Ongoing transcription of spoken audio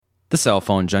The Cell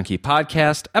Phone Junkie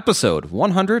Podcast, episode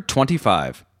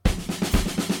 125.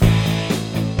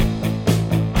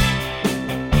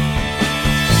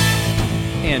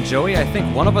 And Joey, I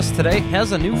think one of us today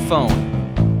has a new phone.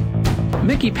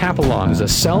 Mickey Papillon is a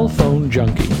cell phone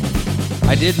junkie.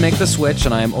 I did make the switch,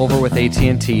 and I am over with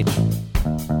AT&T.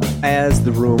 As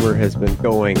the rumor has been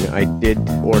going, I did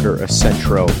order a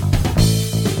Centro.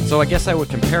 So I guess I would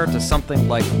compare it to something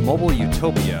like Mobile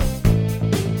Utopia.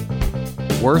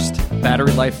 Worst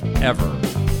battery life ever.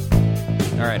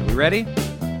 All right, we ready?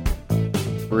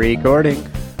 Recording.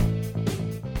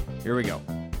 Here we go.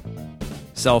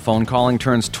 Cell phone calling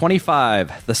turns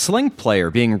 25. The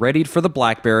slingplayer being readied for the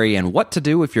Blackberry, and what to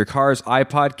do if your car's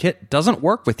iPod kit doesn't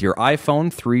work with your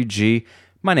iPhone 3G.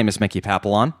 My name is Mickey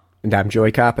Papillon. And I'm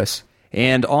Joey Kappas.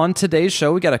 And on today's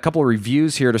show, we got a couple of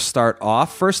reviews here to start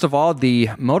off. First of all, the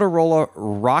Motorola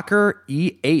Rocker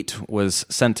E8 was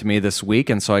sent to me this week,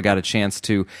 and so I got a chance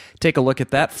to take a look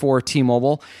at that for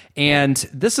T-Mobile. And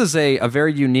this is a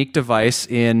very unique device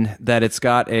in that it's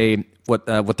got a what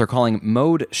they're calling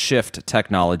mode shift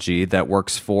technology that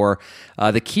works for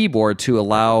the keyboard to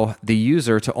allow the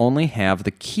user to only have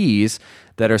the keys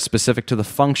that are specific to the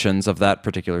functions of that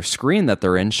particular screen that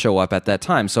they're in show up at that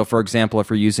time. So, for example, if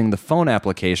you're using the phone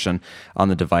application on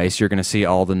the device, you're going to see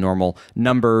all the normal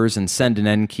numbers and send and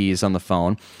end keys on the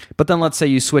phone. But then let's say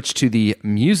you switch to the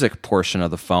music portion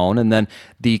of the phone, and then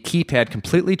the keypad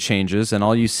completely changes, and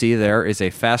all you see there is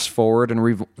a fast forward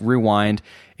and rewind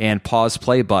and pause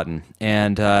play button.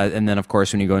 And then, of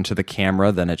course, when you go into the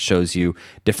camera, then it shows you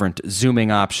different zooming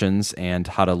options and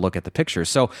how to look at the picture.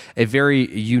 So a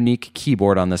very unique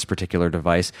keyboard on this particular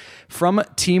device. From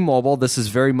T-Mobile, this is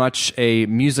very much a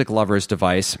music lover's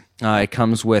device. It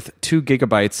comes with 2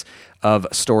 gigabytes of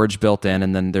storage built in,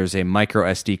 and then there's a micro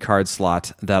SD card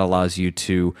slot that allows you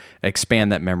to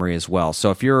expand that memory as well.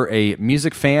 So if you're a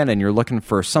music fan and you're looking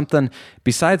for something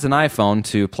besides an iPhone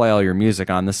to play all your music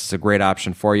on, this is a great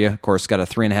option for you. Of course, got a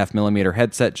 3.5 millimeter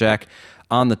headset jack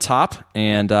on the top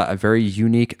and a very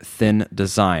unique thin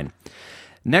design.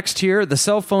 Next here, the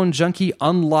Cell Phone Junkie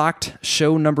Unlocked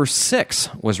show number 6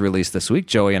 was released this week.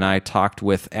 Joey and I talked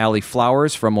with Allie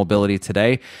Flowers from Mobility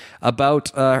Today about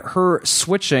her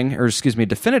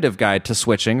definitive guide to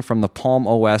switching from the Palm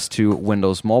OS to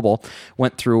Windows Mobile.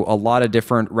 Went through a lot of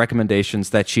different recommendations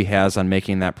that she has on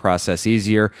making that process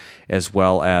easier, as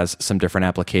well as some different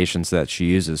applications that she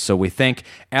uses. So we thank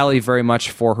Allie very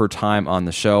much for her time on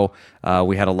the show.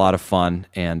 We had a lot of fun,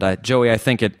 and Joey, I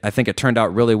think it turned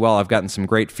out really well. I've gotten some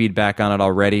great feedback on it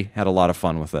already. Had a lot of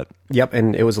fun with it. Yep,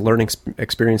 and it was a learning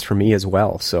experience for me as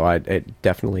well. So it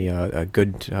definitely a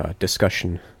good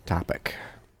discussion topic.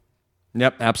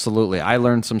 Yep, absolutely. I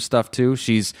learned some stuff too.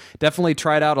 She's definitely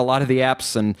tried out a lot of the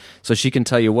apps, and so she can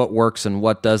tell you what works and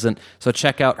what doesn't. So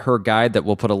check out her guide that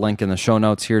we'll put a link in the show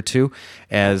notes here too,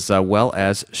 as well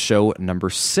as show number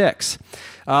 6.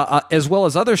 As well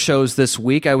as other shows this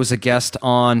week, I was a guest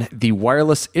on the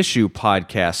Wireless Issue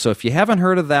podcast. So if you haven't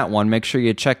heard of that one, make sure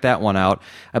you check that one out.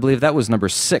 I believe that was number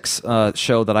 6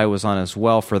 show that I was on as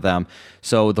well for them.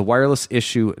 So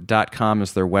thewirelessissue.com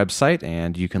is their website,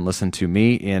 and you can listen to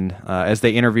me as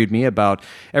they interviewed me about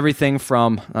everything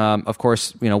from, of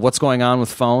course, what's going on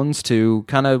with phones to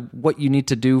kind of what you need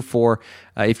to do for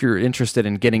if you're interested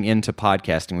in getting into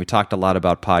podcasting. We talked a lot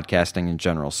about podcasting in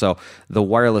general. So the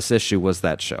Wireless Issue was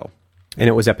that show. And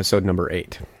it was episode number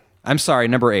 8. I'm sorry,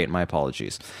 number 8. My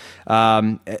apologies.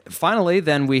 Finally,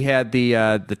 then we had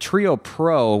the Trio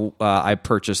Pro I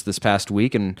purchased this past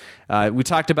week, and we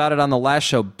talked about it on the last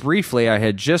show briefly. I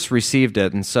had just received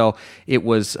it, and so it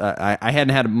was I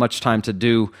hadn't had much time to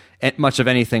do much of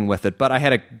anything with it, but I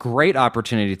had a great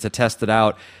opportunity to test it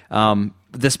out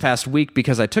this past week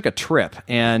because I took a trip,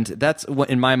 and that's,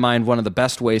 in my mind, one of the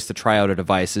best ways to try out a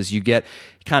device is you get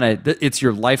it's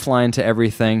your lifeline to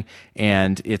everything,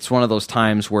 and it's one of those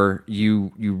times where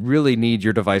you really need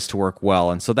your device to work well,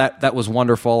 and so that was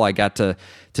wonderful. I got to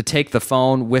take the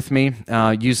phone with me,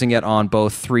 using it on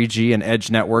both 3G and Edge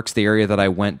networks. The area that I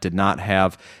went did not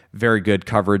have very good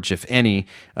coverage, if any,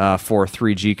 for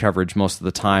 3G coverage most of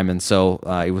the time, and so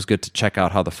it was good to check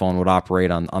out how the phone would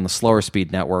operate on the slower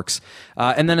speed networks,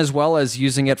 and then as well as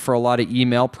using it for a lot of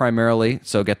email primarily,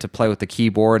 so get to play with the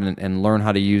keyboard and learn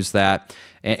how to use that.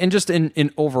 And just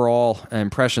in overall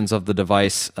impressions of the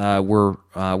device, we're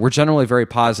generally very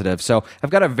positive. So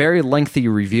I've got a very lengthy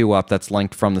review up that's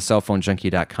linked from the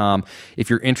cellphonejunkie.com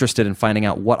if you're interested in finding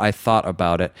out what I thought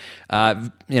about it.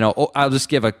 I'll just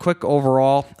give a quick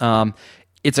overall.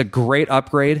 It's a great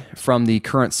upgrade from the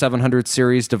current 700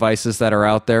 series devices that are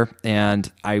out there,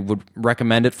 and I would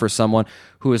recommend it for someone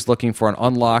who is looking for an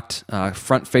unlocked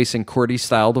front-facing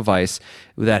QWERTY-style device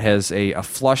that has a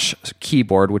flush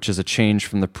keyboard, which is a change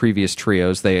from the previous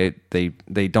Trios. They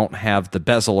don't have the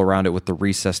bezel around it with the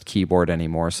recessed keyboard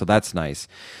anymore, so that's nice.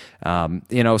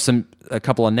 A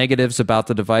couple of negatives about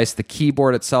the device. The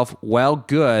keyboard itself, while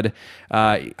good,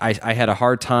 I had a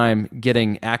hard time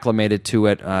getting acclimated to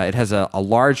it. It has a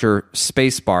larger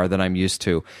space bar than I'm used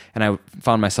to, and I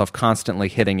found myself constantly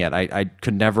hitting it. I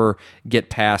could never get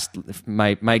past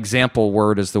my example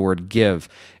word is the word give,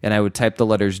 and I would type the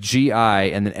letters GI,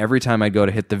 and then every time I'd go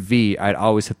to hit the V, I'd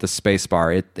always hit the space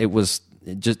bar. It was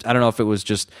just, I don't know if it was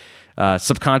just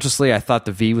subconsciously, I thought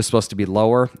the V was supposed to be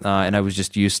lower, and I was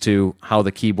just used to how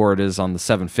the keyboard is on the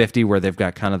 750, where they've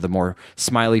got kind of the more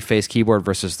smiley face keyboard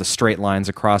versus the straight lines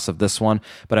across of this one.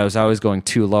 But I was always going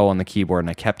too low on the keyboard, and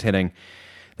I kept hitting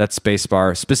that space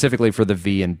bar specifically for the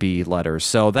V and B letters.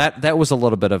 So that was a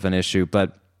little bit of an issue,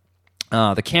 but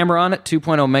the camera on it,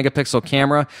 2.0 megapixel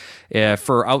camera.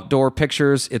 For outdoor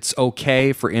pictures, it's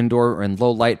okay. For indoor and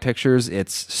low light pictures,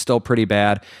 it's still pretty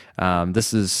bad.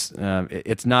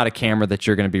 It's not a camera that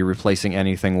you're going to be replacing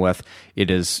anything with.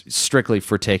 It is strictly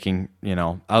for taking,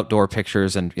 outdoor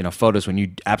pictures and, photos when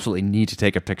you absolutely need to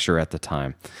take a picture at the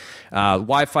time.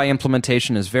 Wi-Fi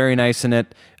implementation is very nice in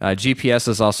it. GPS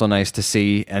is also nice to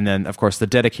see. And then, of course, the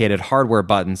dedicated hardware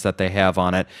buttons that they have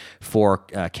on it for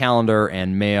calendar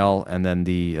and mail, and then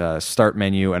the start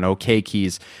menu and OK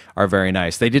keys are very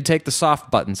nice. They did take the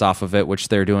soft buttons off of it, which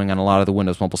they're doing on a lot of the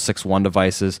Windows Mobile 6.1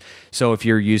 devices. So if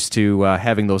you're used to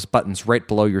having those buttons right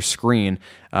below your screen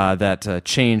that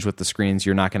change with the screens,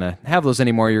 you're not going to have those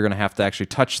anymore. You're going to have to actually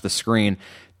touch the screen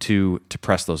to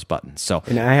press those buttons. So,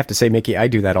 and I have to say, Mickey, I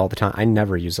do that all the time. I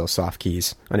never use those soft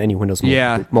keys on any Windows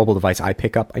mobile device I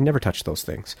pick up. I never touch those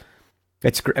things.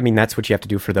 That's what you have to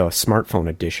do for the smartphone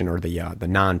edition or the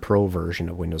non-pro version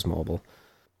of Windows Mobile.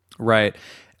 Right.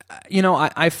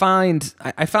 I found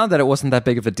that it wasn't that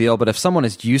big of a deal, but if someone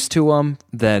is used to them,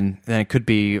 then it could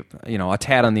be, a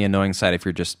tad on the annoying side if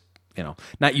you're just,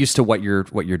 not used to what you're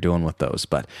doing with those.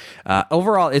 But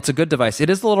overall, it's a good device. It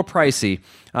is a little pricey,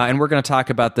 and we're going to talk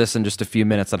about this in just a few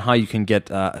minutes on how you can get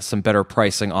some better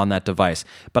pricing on that device.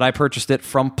 But I purchased it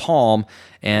from Palm,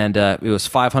 and it was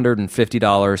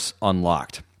 $550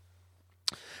 unlocked.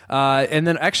 And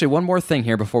then actually one more thing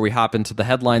here before we hop into the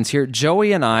headlines here.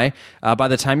 Joey and I, by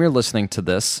the time you're listening to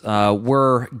this,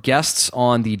 were guests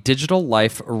on the Digital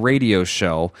Life radio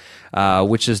show,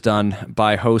 which is done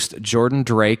by host Jordan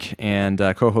Drake and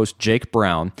co-host Jake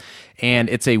Brown. And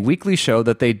it's a weekly show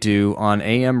that they do on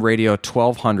AM Radio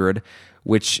 1200,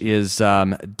 which is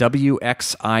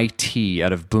WXIT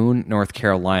out of Boone, North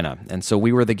Carolina. And so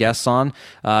we were the guests on,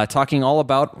 talking all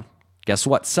about, guess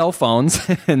what, cell phones.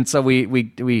 And so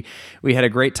we had a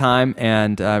great time,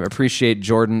 and appreciate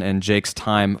Jordan and Jake's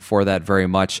time for that very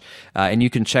much. And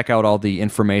you can check out all the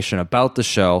information about the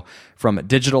show from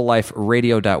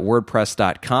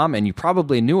digitalliferadio.wordpress.com, and you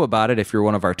probably knew about it if you're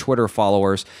one of our Twitter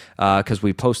followers, because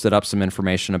we posted up some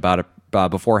information about it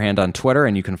beforehand on Twitter,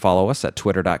 and you can follow us at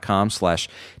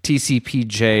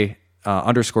twitter.com/TCPJ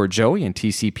 _Joey and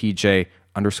TCPJ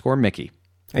 _Mickey.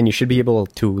 And you should be able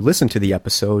to listen to the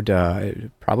episode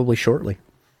probably shortly.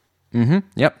 Mm-hmm.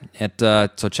 Yep.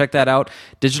 So check that out,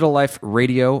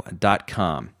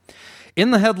 digitalliferadio.com.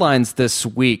 In the headlines this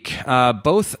week,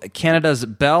 both Canada's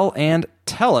Bell and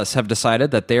TELUS have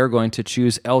decided that they are going to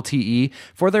choose LTE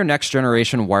for their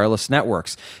next-generation wireless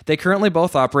networks. They currently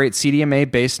both operate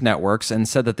CDMA-based networks and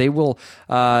said that they will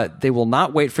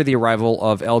not wait for the arrival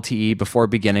of LTE before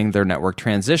beginning their network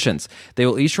transitions. They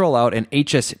will each roll out an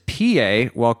HSPA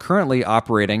while currently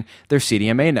operating their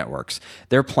CDMA networks.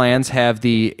 Their plans have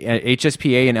the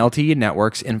HSPA and LTE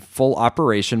networks in full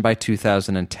operation by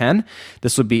 2010.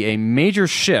 This would be a major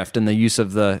shift in the use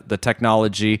of the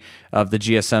technology of the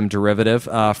GSM derivative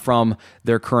from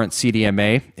their current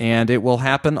CDMA, and it will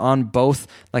happen on both,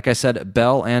 like I said,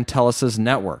 Bell and TELUS's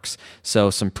networks. So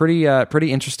some pretty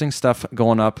interesting stuff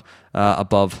going up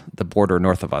above the border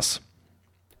north of us.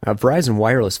 Verizon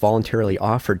Wireless voluntarily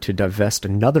offered to divest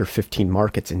another 15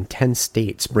 markets in 10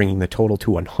 states, bringing the total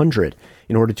to 100,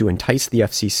 in order to entice the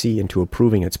FCC into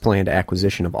approving its planned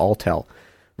acquisition of Alltel.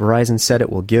 Verizon said it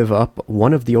will give up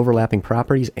one of the overlapping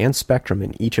properties and spectrum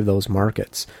in each of those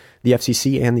markets. The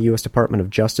FCC and the U.S. Department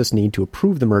of Justice need to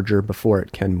approve the merger before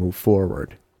it can move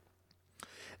forward.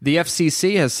 The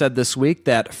FCC has said this week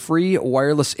that free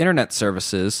wireless internet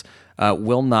services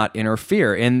will not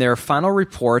interfere. In their final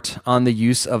report on the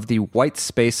use of the white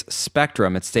space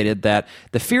spectrum, it stated that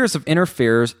the fears of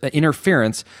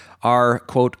interference are,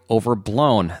 quote,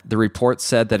 overblown. The report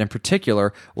said that in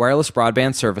particular, wireless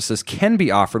broadband services can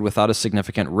be offered without a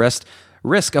significant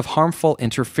risk of harmful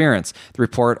interference. The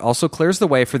report also clears the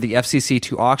way for the FCC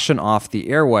to auction off the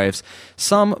airwaves.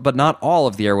 Some, but not all,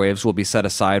 of the airwaves will be set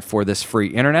aside for this free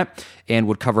internet and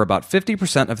would cover about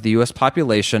 50% of the U.S.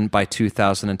 population by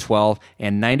 2012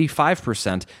 and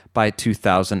 95% by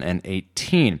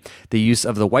 2018. The use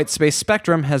of the white space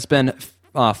spectrum has been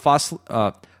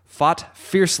fought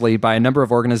fiercely by a number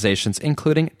of organizations,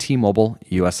 including T-Mobile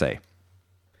USA.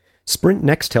 Sprint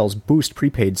Nextel's Boost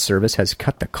prepaid service has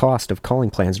cut the cost of calling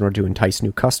plans in order to entice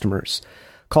new customers.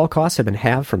 Call costs have been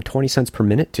halved from 20 cents per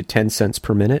minute to 10 cents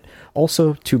per minute,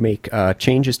 also to make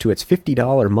changes to its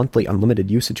 $50 monthly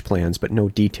unlimited usage plans, but no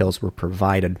details were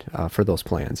provided for those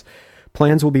plans.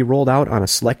 Plans will be rolled out on a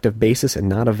selective basis and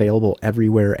not available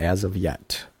everywhere as of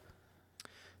yet.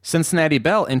 Cincinnati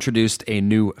Bell introduced a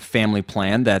new family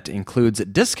plan that includes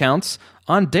discounts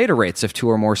on data rates if 2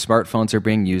 or more smartphones are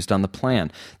being used on the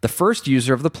plan. The first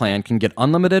user of the plan can get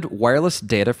unlimited wireless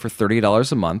data for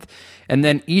 $30 a month, and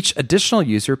then each additional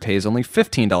user pays only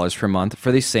 $15 per month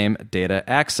for the same data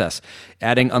access.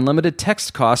 Adding unlimited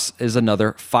text costs is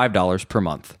another $5 per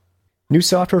month. New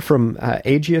software from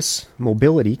Aegis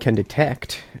Mobility can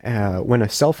detect when a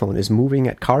cell phone is moving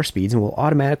at car speeds and will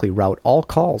automatically route all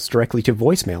calls directly to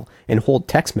voicemail and hold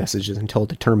text messages until it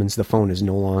determines the phone is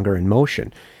no longer in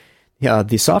motion.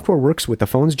 The software works with the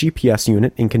phone's GPS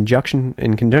unit in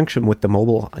conjunction with the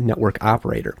mobile network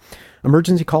operator.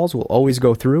 Emergency calls will always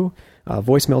go through.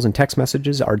 Voicemails and text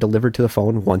messages are delivered to the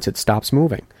phone once it stops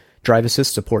moving. Drive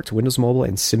Assist supports Windows Mobile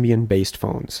and Symbian-based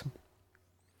phones.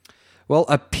 Well,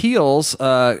 an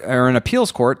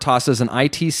appeals court tosses an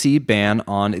ITC ban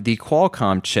on the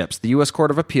Qualcomm chips. The U.S.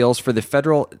 Court of Appeals for the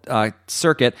Federal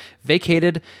Circuit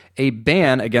vacated a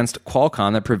ban against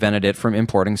Qualcomm that prevented it from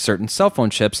importing certain cell phone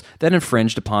chips that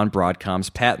infringed upon Broadcom's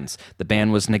patents. The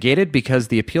ban was negated because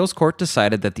the appeals court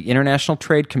decided that the International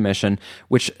Trade Commission,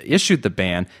 which issued the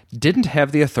ban, didn't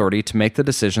have the authority to make the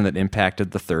decision that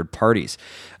impacted the third parties.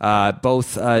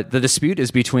 The dispute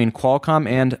is between Qualcomm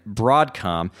and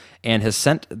Broadcom and has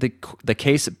sent the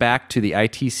case back to the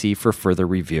ITC for further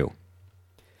review.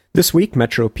 This week,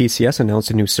 Metro PCS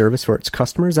announced a new service for its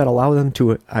customers that allow them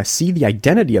to see the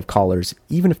identity of callers,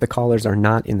 even if the callers are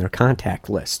not in their contact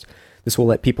list. This will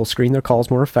let people screen their calls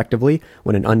more effectively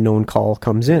when an unknown call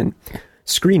comes in.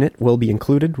 Screen It will be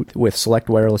included with select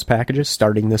wireless packages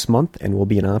starting this month and will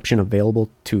be an option available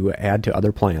to add to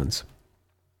other plans.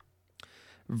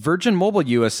 Virgin Mobile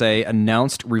USA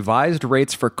announced revised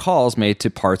rates for calls made to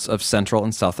parts of Central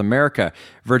and South America.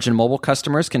 Virgin Mobile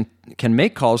customers can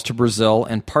make calls to Brazil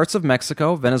and parts of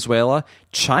Mexico, Venezuela,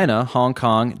 China, Hong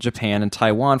Kong, Japan, and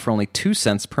Taiwan for only 2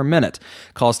 cents per minute.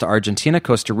 Calls to Argentina,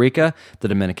 Costa Rica, the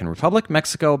Dominican Republic,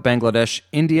 Mexico, Bangladesh,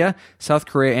 India, South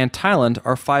Korea, and Thailand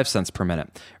are 5 cents per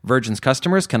minute. Virgin's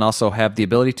customers can also have the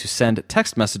ability to send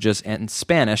text messages in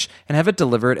Spanish and have it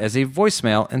delivered as a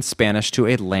voicemail in Spanish to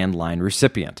a landline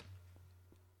recipient.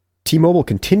 T-Mobile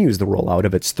continues the rollout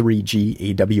of its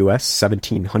 3G AWS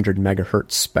 1700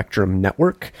 MHz spectrum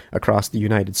network across the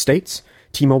United States.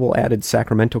 T-Mobile added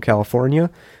Sacramento, California.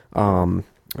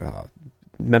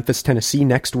 Memphis, Tennessee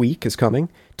next week is coming.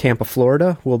 Tampa,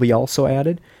 Florida will be also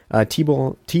added.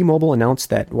 T-Mobile announced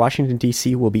that Washington,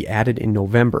 D.C. will be added in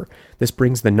November. This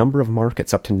brings the number of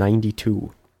markets up to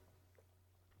 92.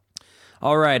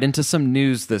 All right, into some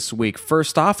news this week.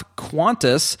 First off,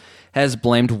 Qantas has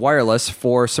blamed wireless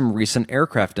for some recent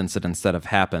aircraft incidents that have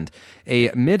happened.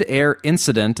 A mid-air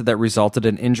incident that resulted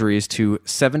in injuries to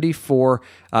 74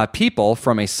 people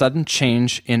from a sudden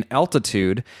change in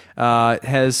altitude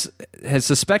has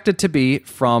suspected to be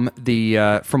from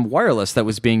wireless that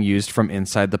was being used from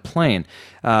inside the plane.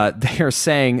 They are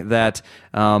saying that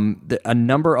a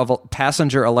number of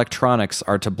passenger electronics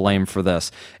are to blame for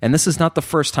this. And this is not the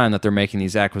first time that they're making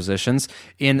these acquisitions.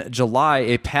 In July,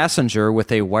 a passenger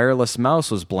with a wireless mouse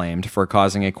was blamed for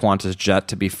causing a Qantas jet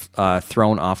to be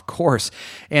thrown off course.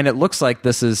 And it looks like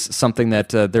this is something that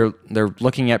they're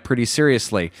looking at pretty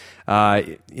seriously.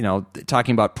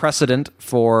 Talking about precedent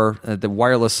for the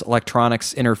wireless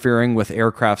electronics interfering with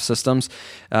aircraft systems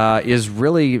is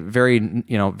really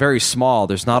very small.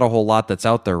 There's not a whole lot that's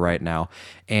out there right now.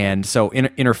 And so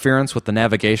interference with the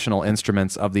navigational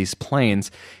instruments of these planes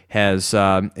has,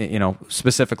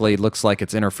 specifically looks like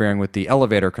it's interfering with the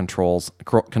elevator control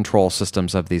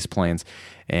systems of these planes.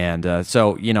 And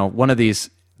one of these,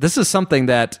 this is something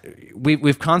that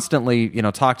we've constantly,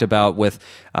 talked about with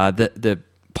the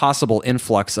possible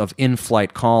influx of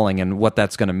in-flight calling and what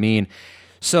that's going to mean.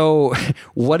 So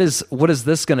what is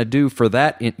this going to do for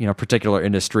that particular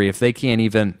industry if they can't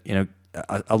even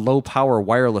a low power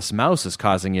wireless mouse is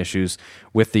causing issues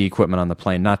with the equipment on the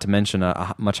plane, not to mention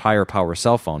a much higher power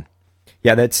cell phone?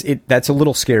 Yeah, that's a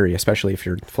little scary, especially if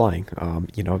you're flying.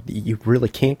 You really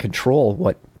can't control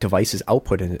what devices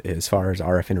output as far as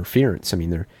RF interference. I mean,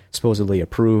 they're supposedly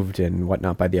approved and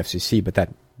whatnot by the FCC, but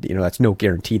that's no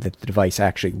guarantee that the device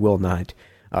actually will not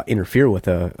interfere with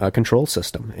a control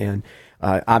system. And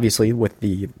obviously, with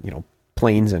the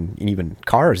planes and even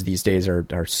cars these days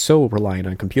are so reliant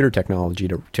on computer technology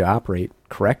to operate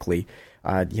correctly.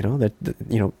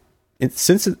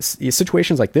 Since it's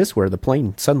situations like this where the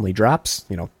plane suddenly drops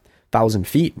 1,000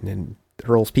 feet and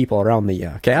hurls people around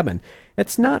the cabin,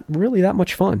 it's not really that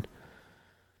much fun.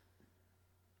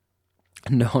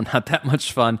 No, not that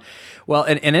much fun. Well,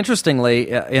 and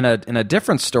interestingly, in a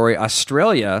different story,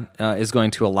 Australia is going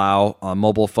to allow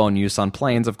mobile phone use on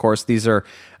planes. Of course, these are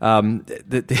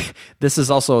this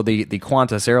is also the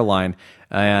Qantas airline,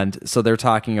 and so they're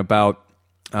talking about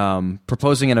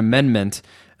proposing an amendment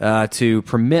to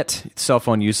permit cell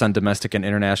phone use on domestic and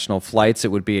international flights. It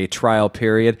would be a trial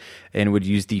period and would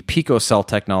use the picocell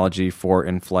technology for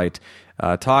in-flight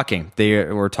talking. They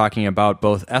were talking about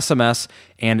both SMS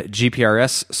and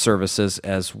GPRS services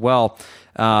as well,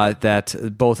 that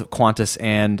both Qantas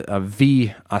and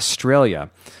V Australia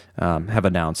have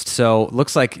announced. So it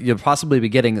looks like you'll possibly be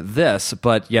getting this,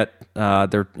 but yet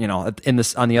they're in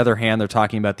this. On the other hand, they're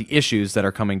talking about the issues that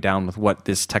are coming down with what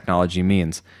this technology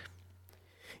means.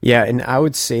 Yeah, and I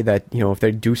would say that if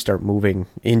they do start moving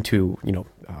into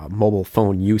mobile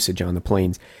phone usage on the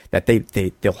planes, that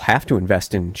they'll have to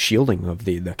invest in shielding of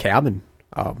the cabin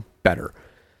better.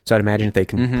 So I'd imagine if they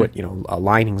can put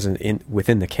linings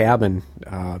within the cabin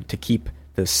to keep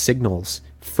the signals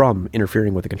from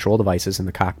interfering with the control devices in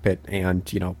the cockpit and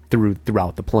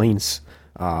throughout the planes,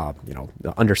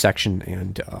 the under section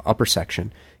and upper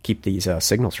section, keep these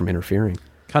signals from interfering.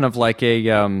 Kind of like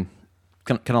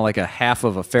a half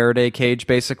of a Faraday cage,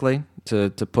 basically, to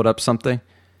put up something.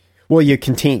 Well, you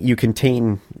contain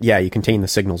the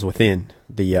signals within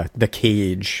the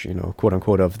cage, quote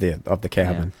unquote, of the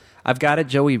cabin. Yeah. I've got it,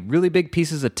 Joey. Really big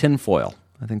pieces of tinfoil.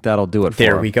 I think that'll do it.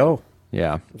 There we go.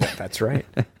 Yeah, that's right.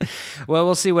 Well,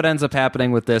 we'll see what ends up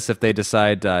happening with this if they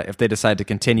decide to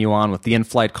continue on with the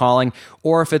in-flight calling,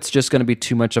 or if it's just going to be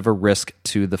too much of a risk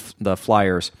to the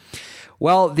flyers.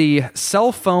 Well, the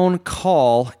cell phone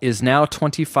call is now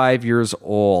 25 years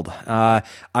old.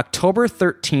 October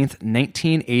 13th,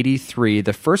 1983,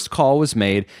 the first call was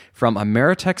made from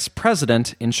Ameritech's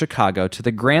president in Chicago to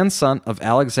the grandson of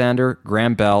Alexander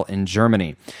Graham Bell in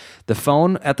Germany. The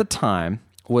phone at the time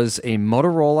was a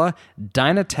Motorola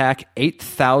Dynatac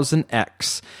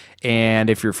 8000X. And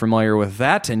if you're familiar with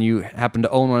that and you happen to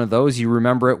own one of those, you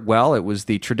remember it well. It was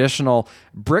the traditional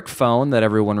brick phone that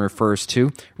everyone refers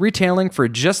to, retailing for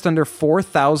just under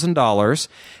 $4,000.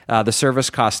 The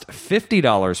service cost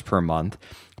 $50 per month,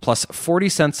 plus 40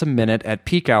 cents a minute at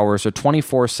peak hours or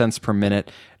 24 cents per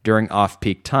minute during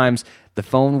off-peak times. The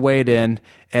phone weighed in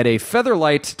at a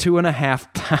featherlight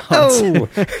 2.5 pounds.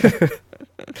 Oh!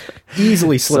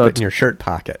 Easily slip it in your shirt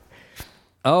pocket.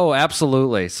 Oh,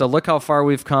 absolutely. So look how far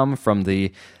we've come from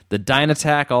the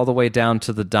Dynatac all the way down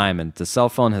to the Diamond. The cell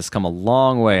phone has come a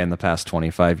long way in the past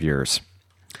 25 years.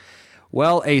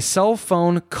 Well, a cell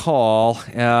phone call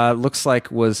looks like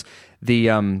was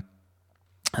the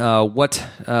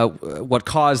what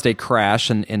caused a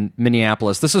crash in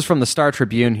Minneapolis. This is from the Star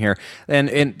Tribune here,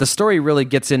 and the story really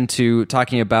gets into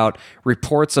talking about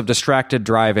reports of distracted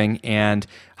driving and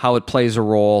how it plays a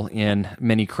role in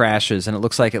many crashes. And it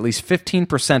looks like at least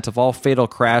 15% of all fatal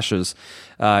crashes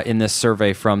in this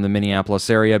survey from the Minneapolis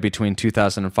area between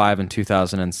 2005 and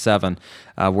 2007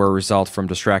 were a result from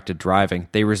distracted driving.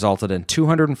 They resulted in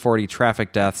 240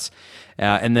 traffic deaths.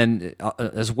 And then,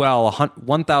 as well,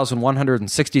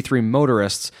 1,163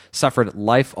 motorists suffered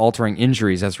life-altering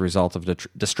injuries as a result of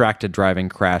distracted driving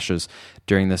crashes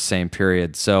during this same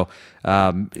period. So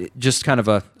just kind of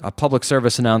a public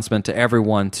service announcement to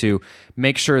everyone to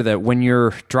make sure that when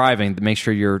you're driving, make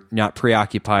sure you're not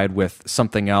preoccupied with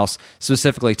something else,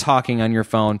 specifically talking on your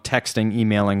phone, texting,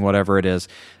 emailing, whatever it is,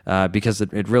 because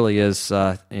it really is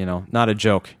not a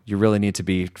joke. You really need to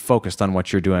be focused on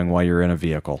what you're doing while you're in a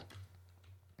vehicle.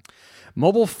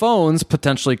 Mobile phones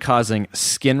potentially causing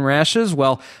skin rashes.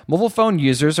 Well, mobile phone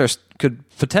users are could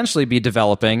potentially be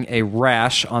developing a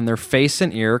rash on their face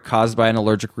and ear caused by an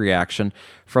allergic reaction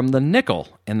from the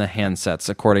nickel in the handsets,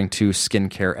 according to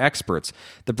skincare experts.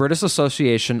 The British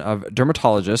Association of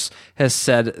Dermatologists has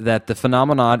said that the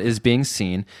phenomenon is being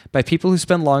seen by people who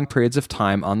spend long periods of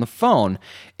time on the phone,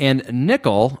 and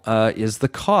nickel is the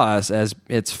cause, as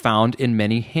it's found in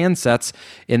many handsets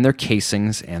in their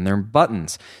casings and their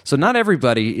buttons. So not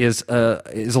everybody is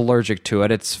allergic to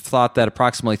it. It's thought that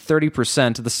approximately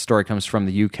 30%, this story comes from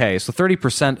the UK, so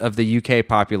 30% of the UK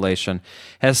population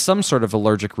has some sort of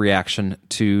allergic reaction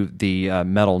to the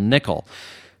metal nickel.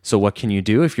 So what can you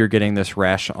do if you're getting this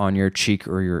rash on your cheek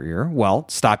or your ear? Well,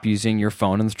 stop using your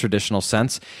phone in the traditional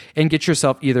sense and get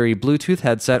yourself either a Bluetooth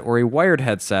headset or a wired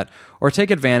headset, or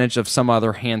take advantage of some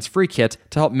other hands-free kit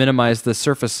to help minimize the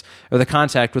surface or the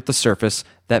contact with the surface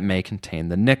that may contain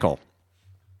the nickel.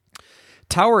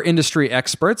 Tower industry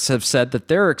experts have said that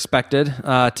they're expected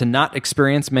to not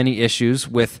experience many issues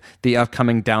with the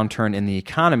upcoming downturn in the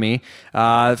economy,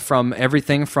 from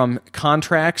everything from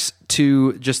contracts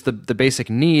to just the basic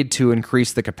need to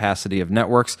increase the capacity of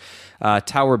networks.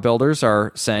 Tower builders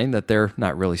are saying that they're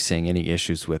not really seeing any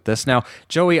issues with this. Now,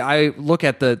 Joey, I look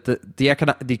at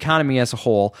the economy as a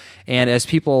whole, and as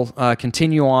people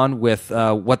continue on with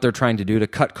what they're trying to do to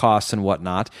cut costs and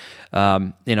whatnot,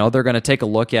 they're going to take a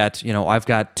look at, I've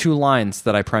got two lines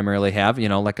that I primarily have,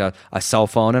 like a cell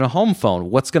phone and a home phone.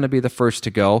 What's going to be the first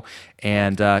to go?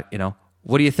 And,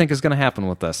 what do you think is going to happen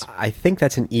with this? I think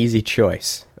that's an easy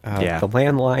choice. The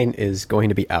landline is going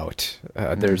to be out.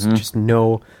 There's just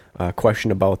no question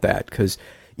about that, because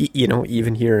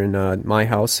even here in my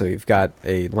house, so you've got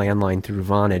a landline through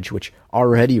Vonage, which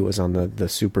already was on the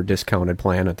super discounted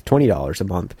plan at the $20 a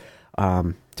month.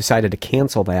 Decided to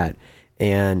cancel that,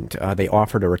 and they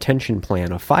offered a retention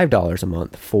plan of $5 a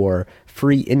month for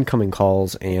free incoming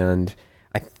calls, and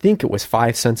I think it was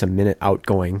 5 cents a minute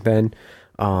outgoing then.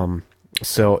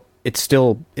 So it's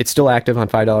still active on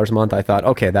 $5 a month. I thought,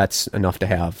 okay, that's enough to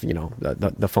have,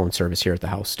 the phone service here at the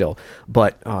house still.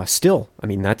 But still,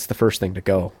 that's the first thing to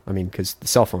go. Because the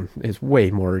cell phone is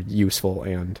way more useful,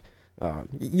 and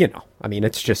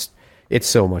it's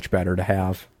so much better to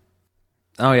have.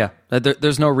 Oh yeah,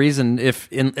 there's no reason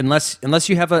unless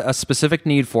you have a specific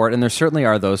need for it, and there certainly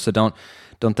are those. So don't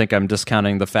think I'm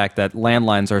discounting the fact that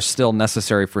landlines are still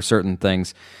necessary for certain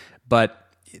things, but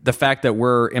the fact that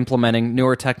we're implementing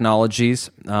newer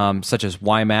technologies, such as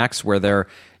WiMAX, where they're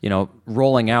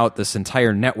rolling out this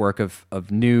entire network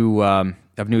of new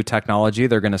technology,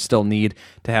 they're going to still need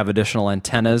to have additional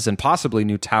antennas and possibly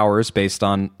new towers based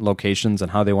on locations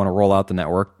and how they want to roll out the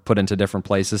network, put into different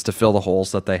places to fill the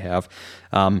holes that they have.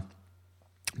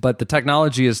 But the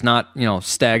technology is not,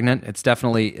 stagnant. It's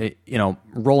definitely,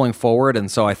 rolling forward.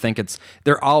 And so I think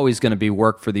they're always going to be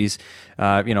work for these,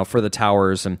 for the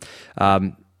towers. And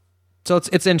so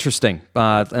it's interesting,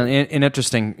 an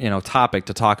interesting, topic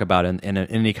to talk about in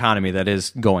an economy that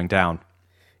is going down.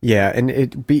 Yeah,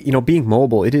 and being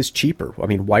mobile, it is cheaper.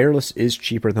 Wireless is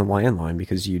cheaper than landline,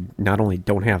 because you not only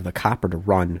don't have the copper to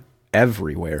run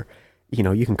everywhere,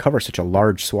 you can cover such a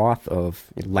large swath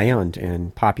of land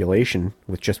and population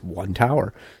with just one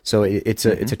tower. So it's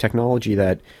a technology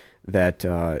that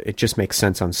it just makes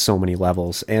sense on so many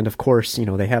levels. And of course,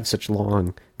 they have such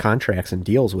long contracts and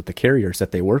deals with the carriers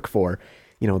that they work for.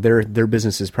 Their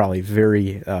business is probably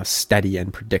very steady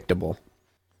and predictable.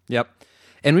 Yep.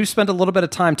 And we've spent a little bit of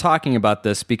time talking about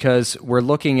this because we're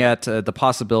looking at the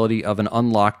possibility of an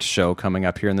Unlocked show coming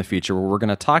up here in the future, where we're going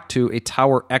to talk to a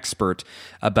tower expert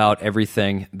about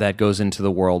everything that goes into the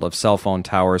world of cell phone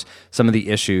towers, some of the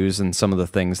issues and some of the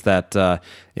things that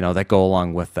that go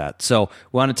along with that. So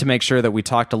we wanted to make sure that we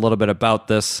talked a little bit about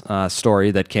this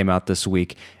story that came out this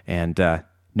week, and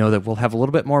know that we'll have a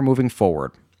little bit more moving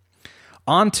forward.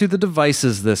 On to the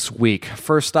devices this week.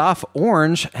 First off,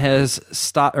 Orange has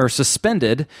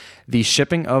suspended the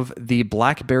shipping of the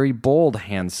Blackberry Bold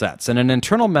handsets. In an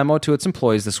internal memo to its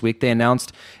employees this week, they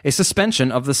announced a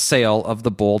suspension of the sale of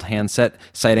the Bold handset,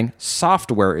 citing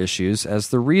software issues as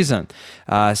the reason.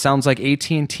 Sounds like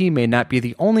AT&T may not be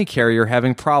the only carrier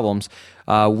having problems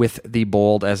with the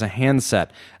Bold as a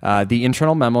handset. The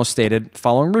internal memo stated,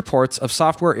 following reports of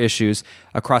software issues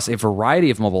across a variety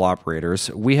of mobile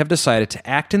operators, we have decided to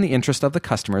act in the interest of the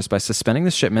customers by suspending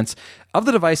the shipments of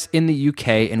the device in the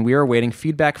UK, and we are awaiting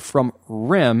feedback from from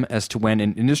RIM as to when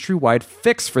an industry-wide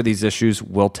fix for these issues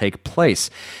will take place.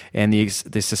 And the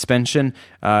suspension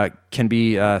can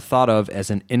be thought of as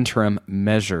an interim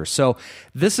measure. So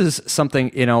this is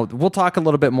something, we'll talk a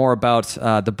little bit more about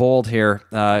the Bold here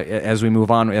as we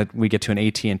move on. We get to an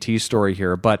AT&T story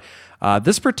here. But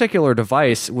this particular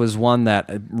device was one that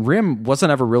RIM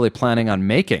wasn't ever really planning on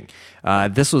making.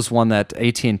 This was one that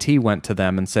AT&T went to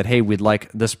them and said, hey, we'd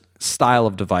like this style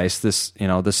of device, this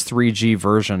 3G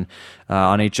version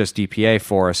on HSDPA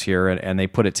for us here, and they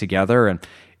put it together, and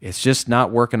it's just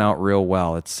not working out real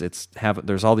well.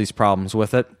 There's all these problems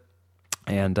with it.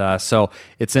 And so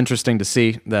it's interesting to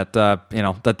see that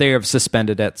that they have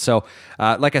suspended it. So,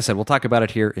 like I said, we'll talk about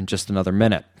it here in just another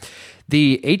minute.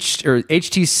 The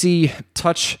HTC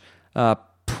Touch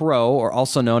Pro, or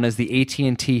also known as the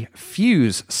AT&T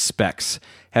Fuse specs,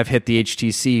 have hit the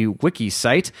HTC Wiki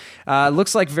site.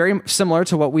 Looks like very similar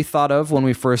to what we thought of when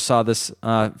we first saw this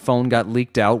phone got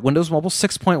leaked out. Windows Mobile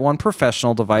 6.1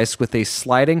 professional device with a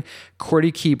sliding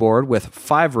QWERTY keyboard with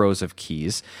 5 rows of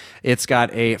keys. It's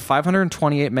got a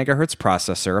 528 megahertz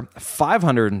processor,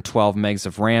 512 megs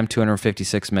of RAM,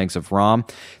 256 megs of ROM.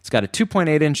 It's got a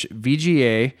 2.8-inch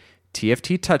VGA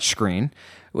TFT touchscreen.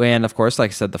 And, of course,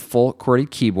 like I said, the full QWERTY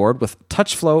keyboard with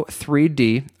TouchFlow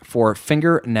 3D for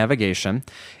finger navigation.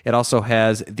 It also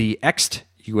has the X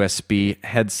USB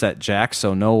headset jack,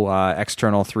 so no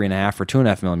external 3.5 or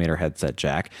 2.5 millimeter headset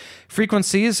jack.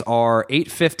 Frequencies are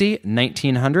 850,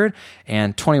 1900,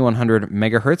 and 2100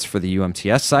 megahertz for the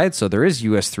UMTS side, so there is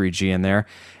US 3G in there.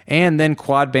 And then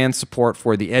quad band support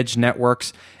for the Edge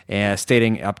networks,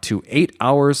 stating up to 8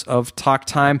 hours of talk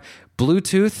time.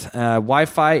 Bluetooth,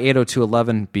 Wi-Fi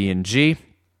 802.11b and G,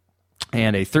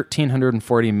 and a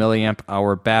 1340 milliamp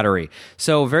hour battery.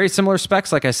 So very similar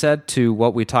specs, like I said, to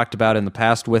what we talked about in the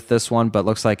past with this one, but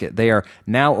looks like they are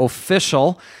now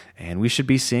official, and we should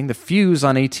be seeing the Fuse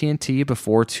on AT&T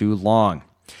before too long.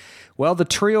 Well, the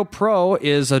Trio Pro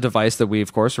is a device that we,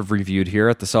 of course, have reviewed here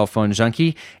at the Cell Phone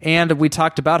Junkie, and we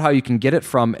talked about how you can get it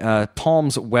from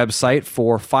Palm's website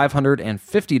for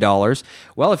 $550.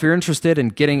 Well, if you're interested in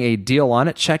getting a deal on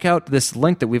it, check out this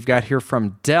link that we've got here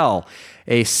from Dell.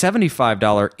 A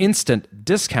 $75 instant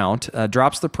discount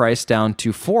drops the price down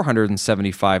to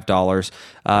 $475,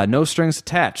 no strings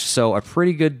attached. So a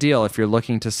pretty good deal if you're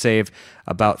looking to save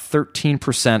about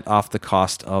 13% off the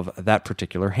cost of that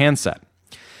particular handset.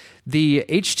 The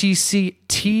HTC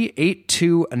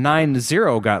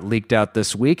T8290 got leaked out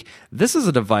this week. This is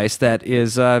a device that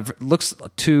is looks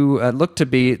to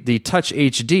be the Touch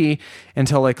HD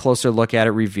until a closer look at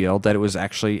it revealed that it was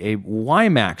actually a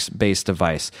WiMAX-based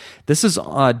device. This is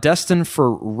destined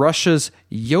for Russia's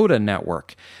Yoda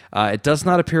network. It does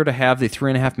not appear to have the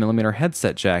 3.5 millimeter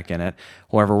headset jack in it.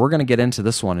 However, we're going to get into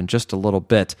this one in just a little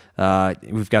bit.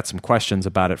 We've got some questions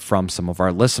about it from some of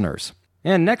our listeners.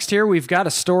 And next here, we've got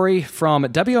a story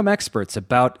from WM Experts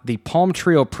about the Palm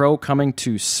Trio Pro coming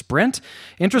to Sprint.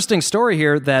 Interesting story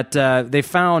here that they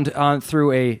found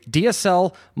through a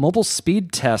DSL mobile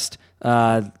speed test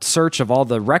search of all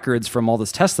the records from all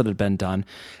this tests that had been done.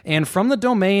 And from the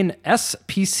domain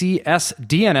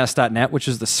spcsdns.net, which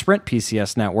is the Sprint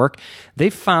PCS network,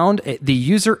 they found the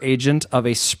user agent of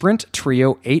a Sprint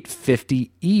Trio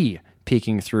 850E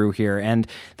peeking through here. And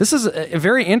this is a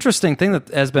very interesting thing that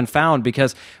has been found,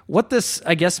 because what this,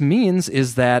 I guess, means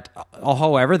is that,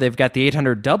 however, they've got the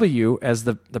 800W as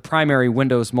the primary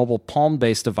Windows mobile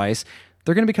Palm-based device.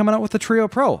 They're going to be coming out with the Trio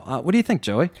Pro. What do you think,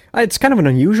 Joey? It's kind of an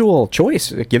unusual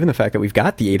choice, given the fact that we've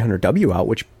got the 800W out,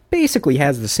 which basically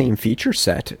has the same feature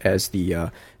set as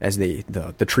the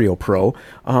Trio Pro.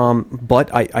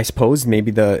 But I suppose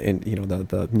maybe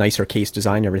the nicer case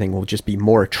design and everything will just be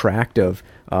more attractive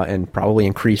and probably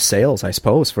increase sales, I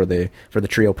suppose, for the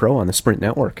Trio Pro on the Sprint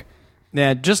network.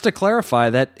 Yeah, just to clarify,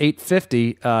 that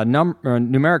 850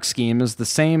 numeric scheme is the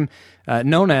same,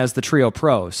 known as the Trio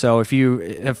Pro. So if you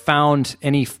have found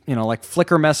any, like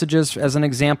Flickr messages, as an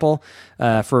example,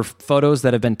 for photos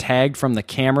that have been tagged from the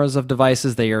cameras of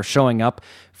devices, they are showing up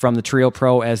from the Trio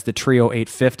Pro as the Trio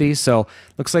 850. So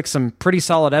looks like some pretty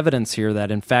solid evidence here that,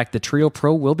 in fact, the Trio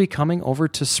Pro will be coming over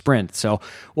to Sprint. So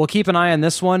we'll keep an eye on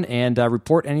this one and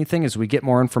report anything as we get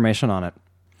more information on it.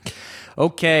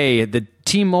 Okay, the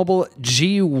T-Mobile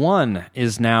G1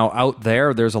 is now out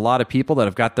there. There's a lot of people that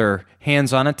have got their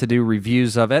hands on it to do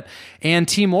reviews of it. And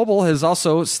T-Mobile is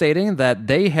also stating that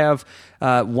they have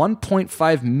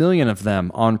 1.5 million of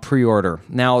them on pre-order.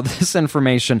 Now, this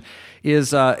information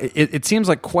is, it seems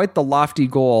like quite the lofty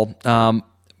goal, or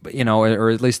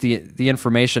at least the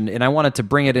information. And I wanted to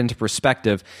bring it into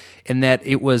perspective in that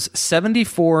it was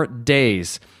 74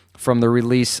 days from the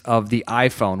release of the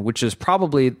iPhone, which is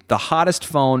probably the hottest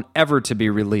phone ever to be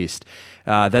released,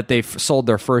 that they've sold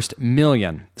their first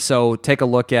million. So take a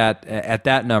look at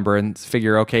that number and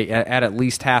figure, okay, at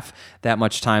least half that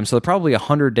much time. So probably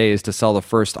 100 days to sell the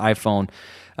first iPhone,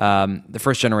 the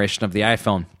first generation of the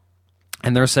iPhone.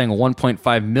 And they're saying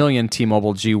 1.5 million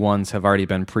T-Mobile G1s have already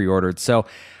been pre-ordered. So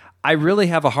I really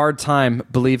have a hard time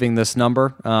believing this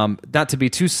number. Not to be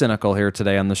too cynical here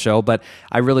today on the show, but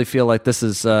I really feel like this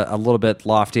is a little bit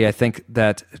lofty. I think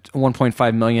that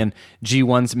 1.5 million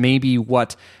G1s may be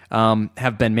what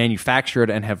have been manufactured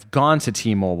and have gone to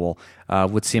T-Mobile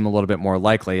would seem a little bit more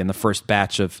likely in the first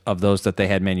batch of those that they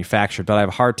had manufactured. But I have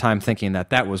a hard time thinking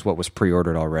that was what was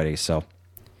pre-ordered already. So.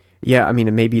 Yeah, I mean,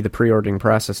 and maybe the pre-ordering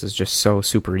process is just so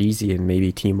super easy, and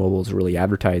maybe T-Mobile is really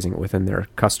advertising it within their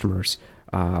customers.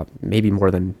 Maybe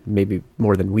more than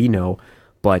we know,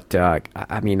 but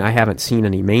I mean, I haven't seen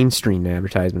any mainstream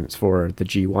advertisements for the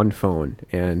G1 phone,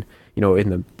 and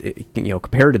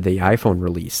compared to the iPhone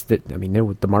release,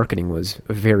 the marketing was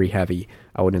very heavy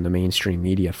out in the mainstream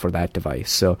media for that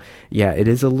device. So yeah, it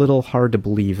is a little hard to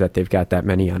believe that they've got that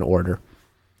many on order.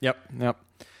 Yep.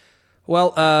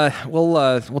 Well,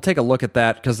 we'll take a look at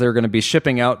that because they're going to be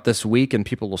shipping out this week, and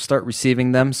people will start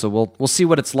receiving them. So we'll see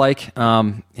what it's like.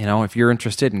 If you're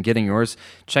interested in getting yours,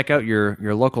 check out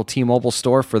your local T-Mobile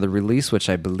store for the release, which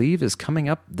I believe is coming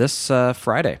up this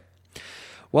Friday.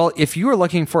 Well, if you are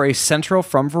looking for a Centro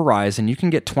from Verizon, you can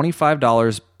get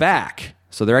 $25 back.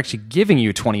 So they're actually giving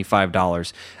you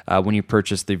 $25 when you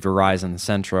purchase the Verizon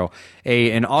Centro.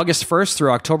 An August 1st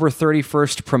through October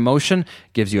 31st promotion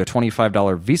gives you a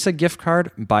 $25 Visa gift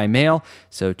card by mail.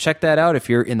 So check that out. If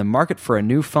you're in the market for a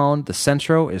new phone, the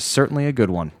Centro is certainly a good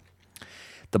one.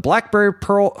 The Blackberry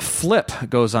Pearl Flip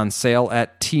goes on sale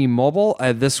at T-Mobile.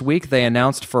 This week, they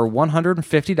announced for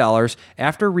 $150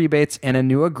 after rebates and a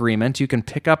new agreement, you can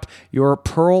pick up your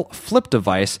Pearl Flip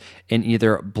device in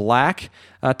either black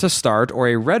to start, or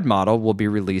a red model will be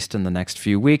released in the next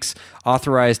few weeks.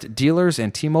 Authorized dealers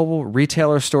and T-Mobile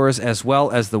retailer stores, as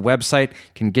well as the website,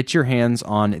 can get your hands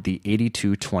on the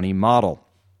 8220 model.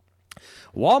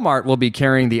 Walmart will be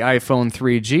carrying the iPhone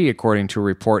 3G, according to a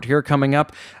report here, coming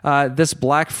up this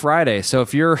Black Friday. So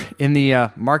if you're in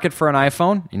the market for an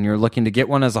iPhone and you're looking to get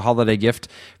one as a holiday gift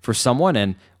for someone,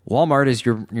 and Walmart is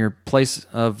your place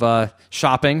of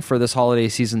shopping for this holiday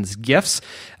season's gifts,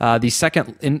 the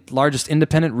second largest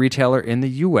independent retailer in the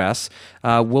U.S.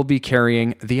 Will be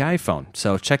carrying the iPhone.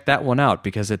 So check that one out,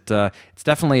 because it's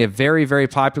definitely a very, very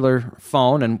popular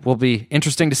phone, and will be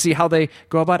interesting to see how they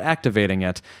go about activating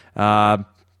it.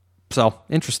 So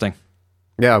interesting.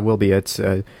 Yeah, it will be. It's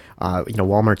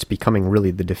Walmart's becoming really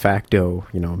the de facto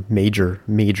major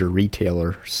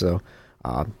retailer. So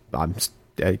I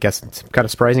guess it's kind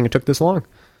of surprising it took this long.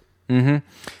 Mm-hmm.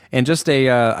 And just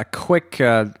a quick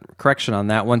correction on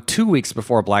that one. 2 weeks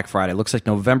before Black Friday. Looks like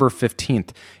November 15th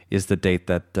is the date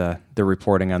that they're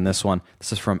reporting on this one.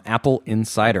 This is from Apple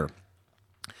Insider.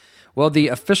 Well, the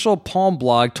official Palm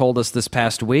blog told us this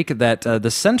past week that the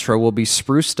Centro will be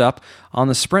spruced up on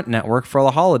the Sprint network for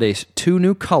the holidays. 2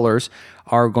 new colors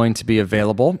are going to be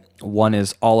available. One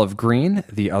is olive green.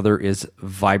 The other is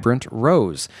vibrant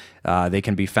rose. They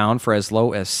can be found for as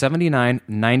low as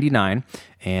 $79.99,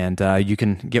 and you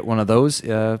can get one of those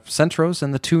Centros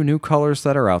in the 2 new colors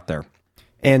that are out there.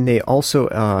 And they also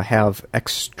have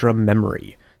extra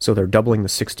memory. So they're doubling the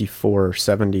 64,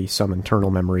 70 some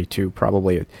internal memory to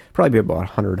probably about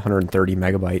 100, 130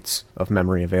 megabytes of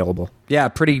memory available. Yeah, a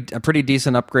pretty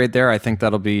decent upgrade there. I think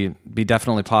that'll be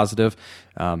definitely positive.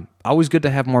 Always good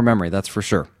to have more memory, that's for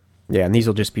sure. Yeah, and these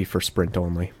will just be for Sprint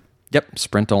only. Yep,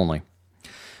 Sprint only.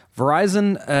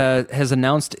 Verizon has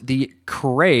announced the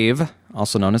Crave,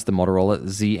 also known as the Motorola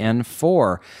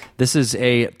ZN4. This is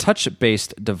a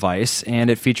touch-based device,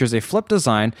 and it features a flip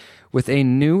design with a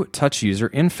new touch user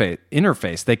interface.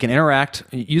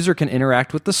 User can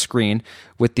interact with the screen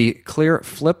with the clear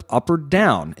flip up or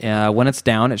down. When it's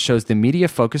down, it shows the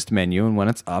media-focused menu, and when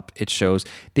it's up, it shows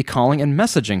the calling and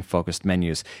messaging-focused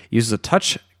menus. It uses a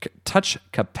touch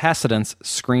capacitance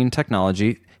screen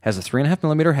technology, has a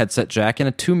 3.5mm headset jack, and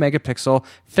a 2-megapixel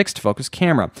fixed focus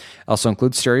camera. Also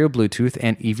includes stereo Bluetooth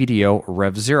and EVDO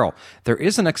Rev 0. There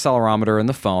is an accelerometer in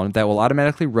the phone that will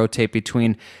automatically rotate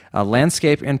between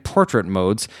landscape and portrait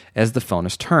modes as the phone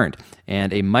is turned.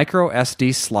 And a micro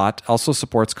SD slot also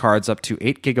supports cards up to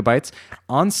 8 gigabytes,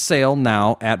 on sale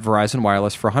now at Verizon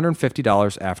Wireless for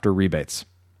 $150 after rebates.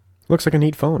 Looks like a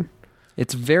neat phone.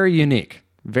 It's very unique,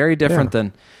 very different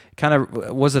than... Kind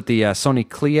of, was it the Sony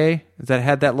Clie that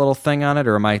had that little thing on it,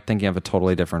 or am I thinking of a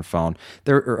totally different phone?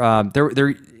 I'm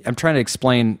trying to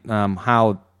explain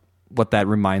how what that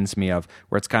reminds me of,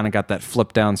 where it's kind of got that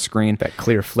flip down screen. That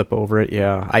clear flip over it,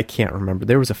 yeah. I can't remember.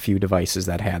 There was a few devices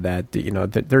that had that.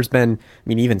 There's been,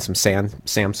 even some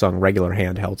Samsung regular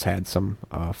handhelds had some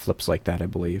flips like that, I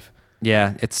believe.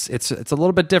 Yeah, it's a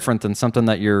little bit different than something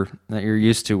that you're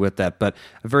used to with that, but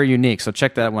very unique. So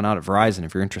check that one out at Verizon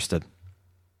if you're interested.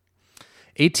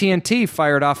 AT&T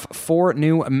fired off 4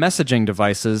 new messaging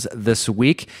devices this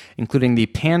week, including the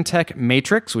Pantech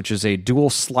Matrix, which is a dual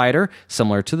slider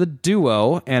similar to the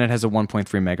Duo, and it has a 1.3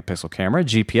 megapixel camera,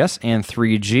 GPS, and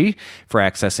 3G for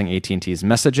accessing AT&T's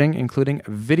messaging, including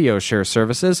video share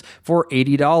services, for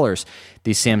 $80.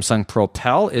 The Samsung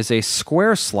Propel is a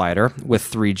square slider with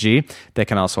 3G that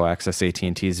can also access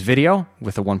AT&T's video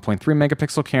with a 1.3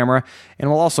 megapixel camera and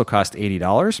will also cost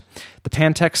 $80. The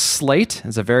Pantech Slate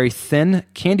is a very thin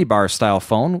candy bar style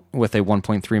phone with a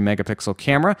 1.3 megapixel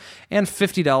camera and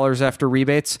 $50 after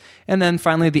rebates. And then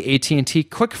finally the AT&T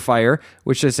Quickfire,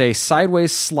 which is a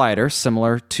sideways slider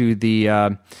similar to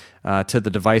the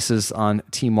devices on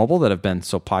T-Mobile that have been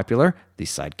so popular, the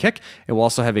Sidekick. It will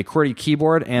also have a QWERTY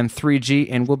keyboard and 3G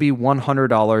and will be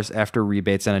 $100 after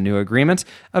rebates and a new agreement,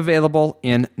 available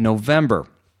in November.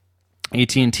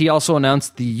 AT&T also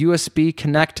announced the USB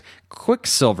Connect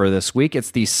Quicksilver this week.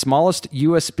 It's the smallest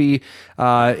USB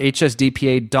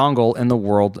HSDPA dongle in the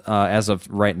world as of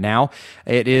right now.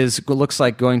 It looks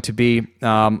like going to be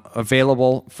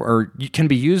available or can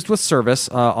be used with service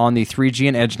on the 3G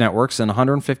and Edge networks in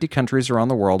 150 countries around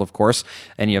the world. Of course,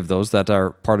 any of those that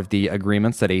are part of the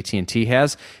agreements that AT&T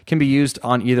has can be used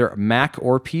on either Mac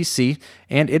or PC,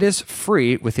 and it is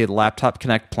free with a Laptop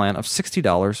Connect plan of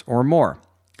 $60 or more.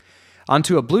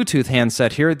 Onto a Bluetooth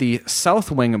handset here. The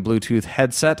Southwing Bluetooth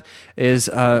headset is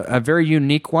a very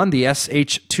unique one. The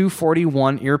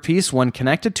SH241 earpiece, when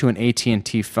connected to an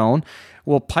AT&T phone,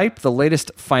 will pipe the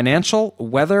latest financial,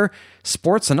 weather,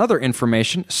 sports, and other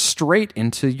information straight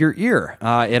into your ear.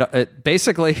 It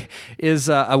basically is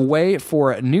a way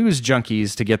for news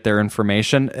junkies to get their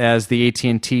information, as the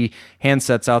AT&T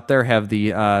handsets out there have the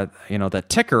that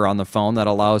ticker on the phone that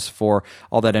allows for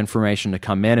all that information to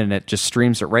come in, and it just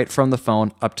streams it right from the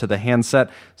phone up to the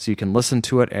handset, so you can listen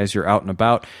to it as you're out and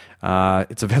about.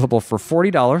 It's available for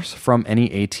 $40 from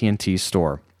any AT&T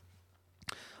store.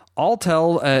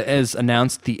 Alltel has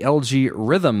announced the LG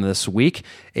Rhythm this week,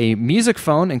 a music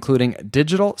phone including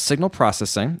digital signal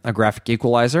processing, a graphic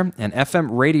equalizer, an FM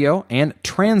radio and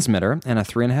transmitter, and a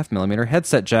 3.5mm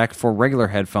headset jack for regular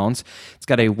headphones. It's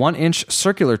got a 1-inch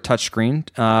circular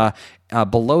touchscreen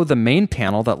below the main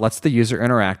panel that lets the user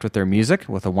interact with their music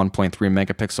with a 1.3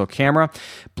 megapixel camera,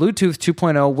 Bluetooth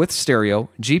 2.0 with stereo,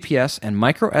 GPS, and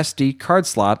micro SD card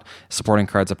slot, supporting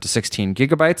cards up to 16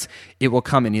 gigabytes. It will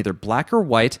come in either black or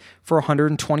white for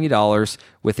 $120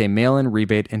 with a mail-in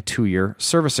rebate and 2-year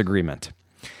service agreement.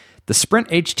 The Sprint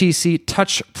HTC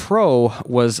Touch Pro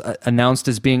was announced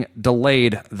as being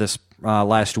delayed this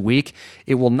last week.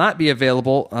 It will not be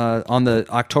available on the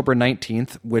October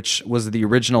 19th, which was the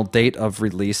original date of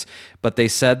release, but they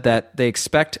said that they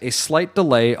expect a slight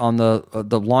delay on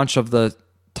the launch of the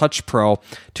Touch Pro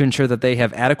to ensure that they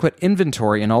have adequate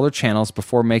inventory in all their channels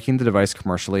before making the device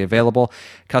commercially available.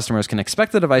 Customers can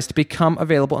expect the device to become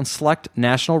available in select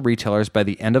national retailers by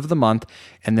the end of the month,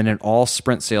 and then in all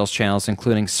Sprint sales channels,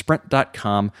 including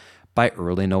Sprint.com, by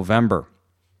early November.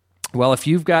 Well, if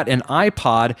you've got an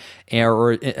iPod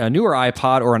or a newer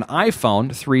iPod or an iPhone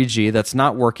 3G that's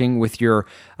not working with your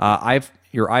iPod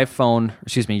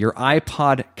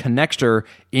connector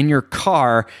in your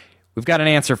car, we've got an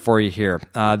answer for you here.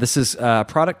 This is a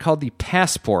product called the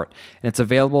Passport, and it's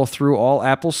available through all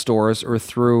Apple stores or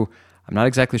through, I'm not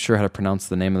exactly sure how to pronounce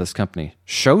the name of this company,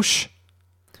 Shosh?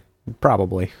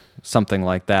 Probably. Something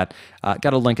like that.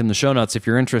 Got a link in the show notes if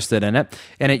you're interested in it.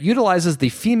 And it utilizes the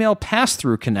female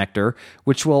pass-through connector,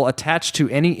 which will attach to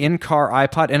any in-car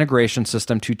iPod integration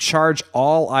system to charge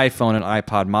all iPhone and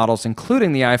iPod models,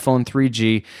 including the iPhone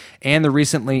 3G and the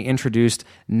recently introduced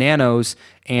Nanos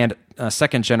and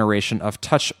second generation of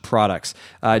Touch products.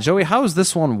 Joey, how does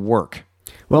this one work?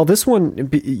 Well, this one,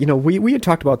 we had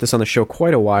talked about this on the show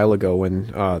quite a while ago when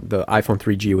the iPhone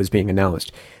 3G was being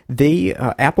announced.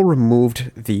 Apple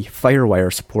removed the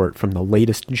FireWire support from the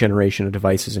latest generation of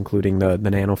devices, including the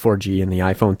Nano 4G and the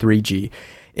iPhone 3G.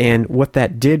 And what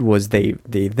that did was they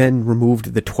then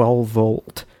removed the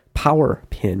 12-volt power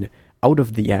pin out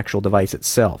of the actual device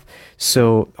itself.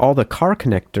 So all the car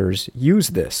connectors use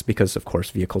this because, of course,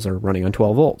 vehicles are running on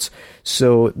 12 volts.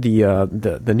 So the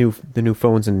new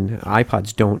phones and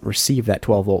iPods don't receive that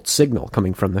 12-volt signal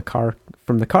coming from the car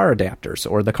adapters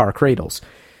or the car cradles.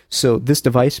 So this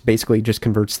device basically just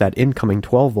converts that incoming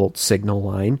 12-volt signal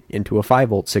line into a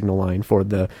 5-volt signal line for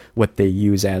what they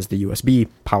use as the USB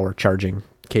power charging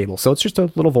cable. So it's just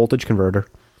a little voltage converter.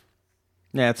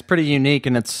 Yeah, it's pretty unique,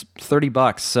 and it's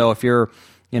 $30. So if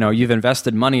you've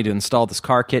invested money to install this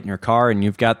car kit in your car, and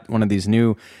you've got one of these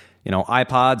new,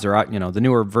 iPods or the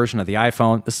newer version of the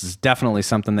iPhone, this is definitely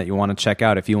something that you want to check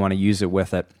out if you want to use it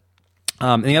with it.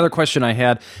 And the other question I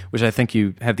had, which I think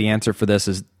you have the answer for this,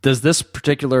 is does this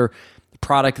particular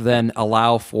product then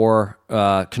allow for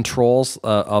controls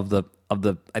of the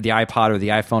iPod or the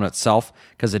iPhone itself,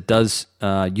 because it does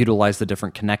utilize the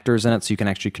different connectors in it, so you can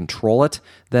actually control it.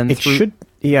 Then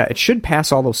it should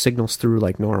pass all those signals through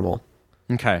like normal.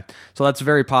 Okay, so that's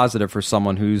very positive for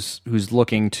someone who's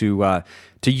looking to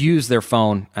use their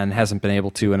phone and hasn't been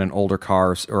able to in an older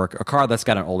car or a car that's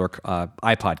got an older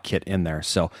iPod kit in there.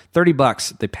 So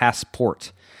 $30, the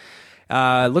Passport.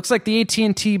 Looks like the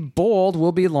AT&T Bold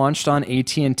will be launched on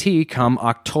AT&T come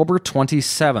October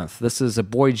 27th. This is a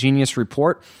Boy Genius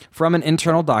report from an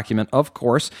internal document, of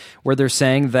course, where they're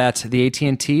saying that the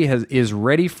AT&T is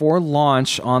ready for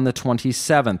launch on the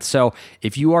 27th. So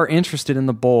if you are interested in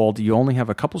the Bold, you only have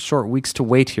a couple short weeks to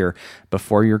wait here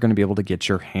before you're going to be able to get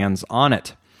your hands on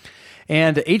it.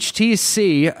 And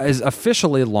HTC has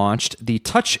officially launched the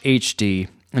Touch HD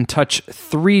and Touch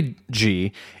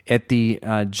 3G at the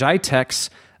GITEX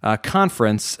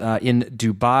conference in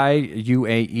Dubai,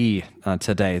 UAE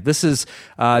today. This is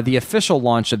the official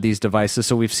launch of these devices,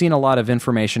 so we've seen a lot of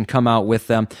information come out with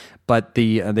them, but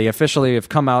they officially have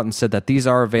come out and said that these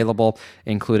are available,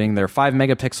 including their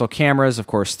 5-megapixel cameras, of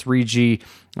course, 3G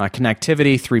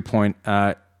connectivity,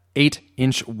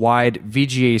 3.8-inch wide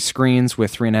VGA screens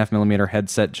with 3.5mm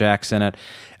headset jacks in it.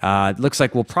 It looks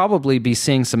like we'll probably be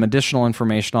seeing some additional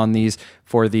information on these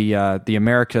for the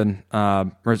American,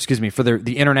 for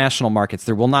the international markets.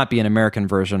 There will not be an American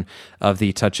version of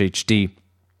the Touch HD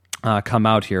come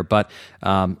out here, but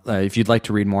if you'd like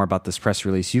to read more about this press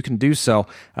release, you can do so,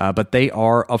 but they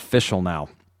are official now.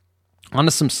 On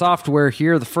to some software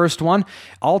here. The first one,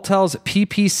 Alltel's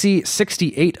PPC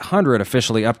 6800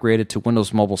 officially upgraded to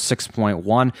Windows Mobile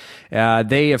 6.1.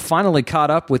 They have finally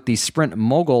caught up with the Sprint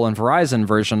Mogul and Verizon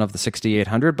version of the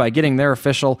 6800 by getting their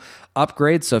official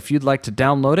upgrade. So if you'd like to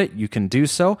download it, you can do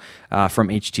so from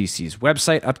HTC's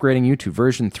website, upgrading you to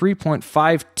version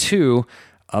 3.52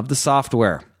 of the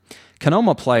software.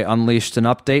 Canoma Play unleashed an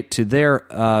update to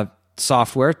their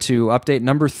software to update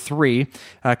number 3.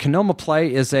 Canoma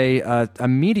Play is a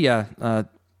media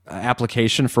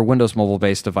application for Windows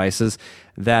mobile-based devices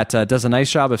that does a nice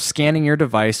job of scanning your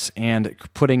device and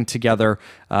putting together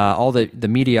all the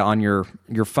media on your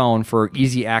phone for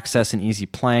easy access and easy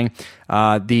playing.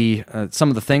 Some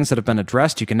of the things that have been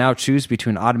addressed, you can now choose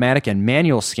between automatic and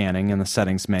manual scanning in the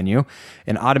settings menu.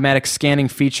 An automatic scanning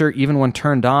feature, even when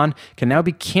turned on, can now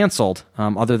be canceled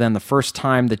other than the first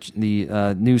time that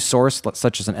the new source,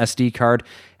 such as an SD card,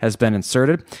 has been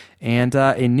inserted. And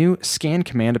a new scan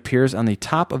command appears on the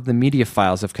top of the media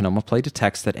files if Canoma Play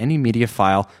detects that any media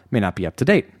file may not be up to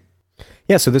date.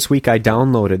 Yeah, so this week I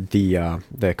downloaded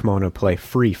the Canoma Play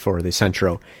free for the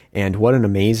Centro, and what an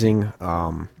amazing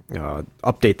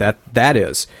update that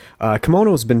is.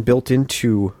 Kimono has been built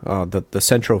into the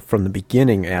Centro from the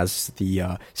beginning as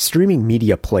the streaming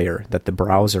media player that the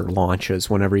browser launches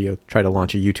whenever you try to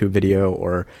launch a YouTube video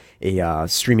or a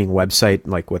streaming website,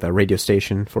 like with a radio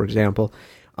station, for example.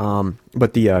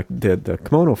 But the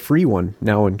Kimono free one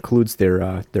now includes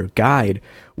their guide,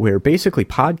 where basically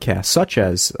podcasts such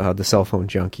as the Cell Phone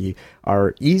Junkie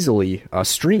are easily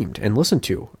streamed and listened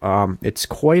to. It's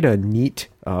quite a neat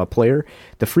player.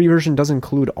 The free version does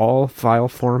include all file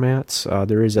formats.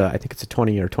 There is I think it's a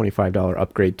 $20 or $25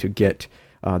 upgrade to get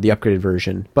the upgraded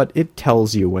version, but it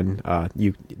tells you when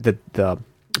the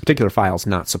particular file is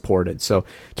not supported. So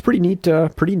it's pretty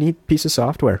neat piece of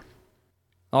software.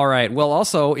 All right. Well,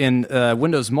 also in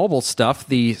Windows Mobile stuff,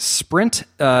 the Sprint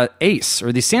Ace,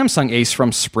 or the Samsung Ace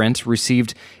from Sprint,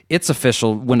 received its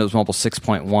official Windows Mobile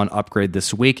 6.1 upgrade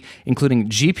this week, including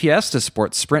GPS to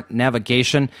support Sprint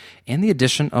navigation and the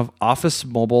addition of Office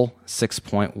Mobile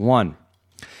 6.1.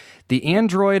 The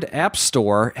Android App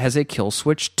Store has a kill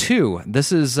switch too.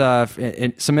 This is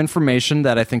some information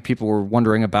that I think people were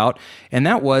wondering about, and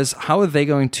that was how are they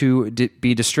going to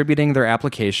be distributing their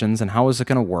applications, and how is it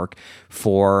going to work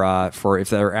for if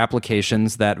there are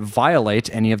applications that violate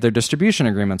any of their distribution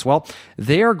agreements? Well,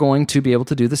 they are going to be able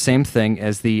to do the same thing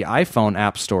as the iPhone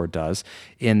App Store does,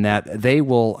 in that they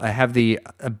will have the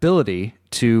ability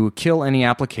to kill any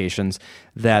applications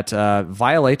that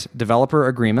violate developer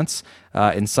agreements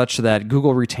in such that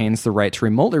Google retains the right to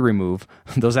remotely remove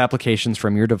those applications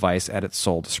from your device at its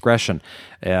sole discretion.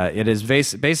 It is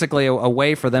basically a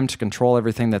way for them to control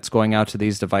everything that's going out to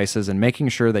these devices and making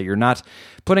sure that you're not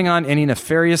putting on any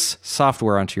nefarious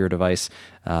software onto your device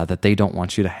that they don't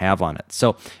want you to have on it.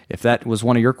 So if that was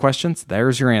one of your questions,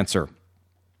 there's your answer.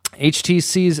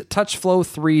 HTC's TouchFlow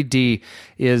 3D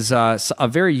is a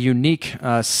very unique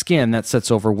skin that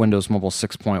sits over Windows Mobile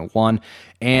 6.1,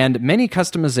 and many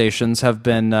customizations have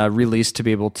been released to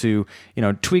be able to,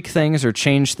 tweak things or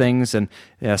change things, and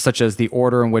such as the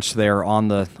order in which they are on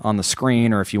the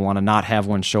screen, or if you want to not have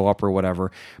one show up or whatever.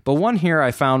 But one here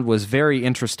I found was very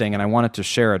interesting, and I wanted to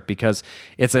share it because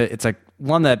it's a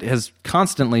one that has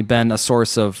constantly been a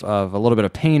source of a little bit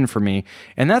of pain for me,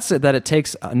 and that's that it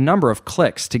takes a number of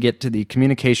clicks to get to the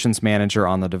communications manager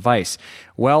on the device.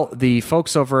 Well, the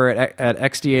folks over at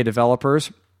XDA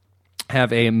Developers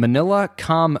have a Manila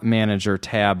Comm Manager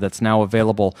tab that's now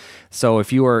available. So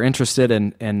if you are interested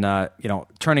in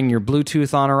turning your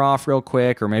Bluetooth on or off real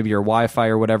quick, or maybe your Wi-Fi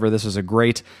or whatever, this is a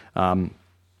great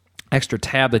extra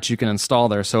tab that you can install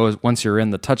there. So once you're in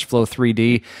the TouchFlow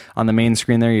 3D on the main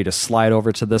screen there, you just slide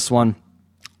over to this one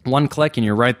click, and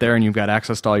you're right there, and you've got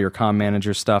access to all your Comm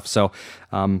Manager stuff. So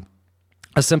a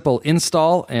simple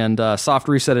install and soft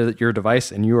reset of your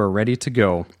device, and you are ready to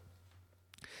go.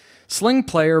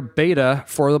 SlingPlayer beta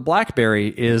for the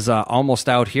Blackberry is almost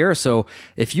out here. So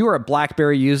if you are a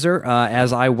Blackberry user,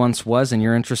 as I once was, and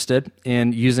you're interested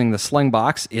in using the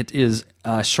Slingbox, it is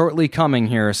shortly coming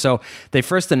here. So they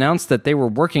first announced that they were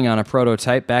working on a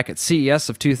prototype back at CES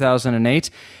of 2008,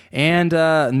 and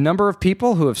a number of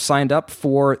people who have signed up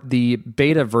for the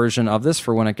beta version of this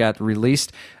for when it got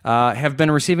released have been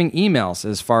receiving emails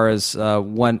as far as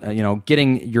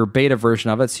getting your beta version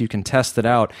of it so you can test it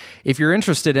out. If you're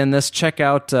interested in this, check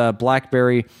out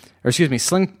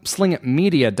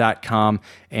slingmedia.com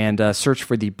and search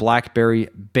for the Blackberry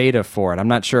beta for it. I'm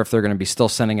not sure if they're going to be still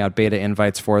sending out beta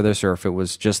invites for this, or if it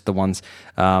was just the ones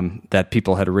that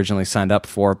people had originally signed up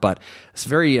for, but it's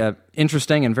very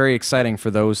interesting and very exciting for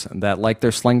those that like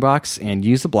their Slingbox and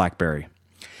use the Blackberry.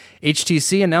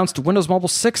 HTC announced Windows Mobile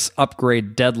 6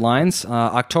 upgrade deadlines.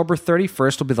 October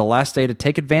 31st will be the last day to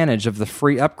take advantage of the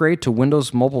free upgrade to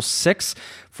Windows Mobile 6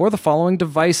 for the following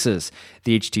devices: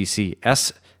 the HTC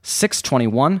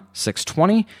S621,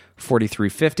 620,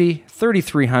 4350,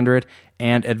 3300,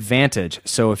 and Advantage.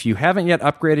 So if you haven't yet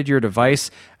upgraded your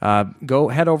device, go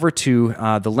head over to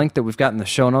the link that we've got in the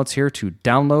show notes here to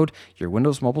download your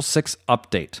Windows Mobile 6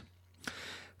 update.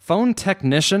 Phone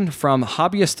Technician from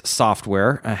Hobbyist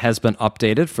Software has been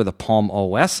updated for the Palm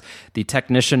OS. The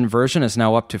Technician version is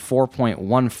now up to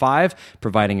 4.15,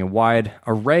 providing a wide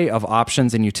array of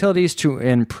options and utilities to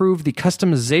improve the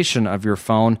customization of your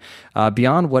phone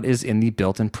beyond what is in the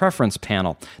built-in preference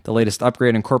panel. The latest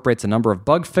upgrade incorporates a number of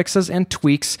bug fixes and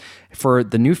tweaks for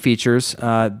the new features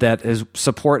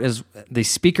support is the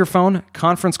speakerphone,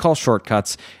 conference call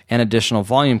shortcuts, and additional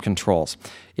volume controls.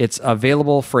 It's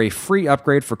available for a free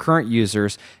upgrade for current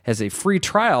users, has a free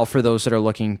trial for those that are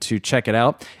looking to check it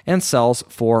out, and sells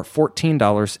for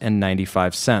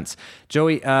 $14.95.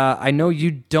 Joey, I know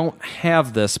you don't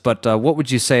have this, but what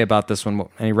would you say about this one?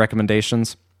 Any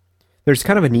recommendations? There's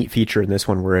kind of a neat feature in this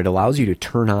one where it allows you to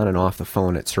turn on and off the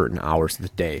phone at certain hours of the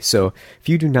day. So if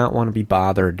you do not want to be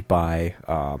bothered by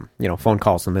phone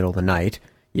calls in the middle of the night,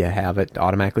 you have it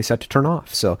automatically set to turn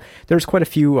off. So there's quite a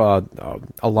few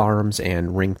alarms and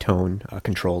ringtone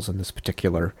controls in this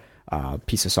particular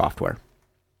piece of software.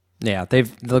 Yeah,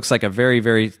 it looks like a very,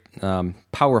 very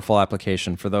powerful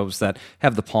application for those that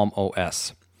have the Palm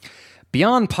OS.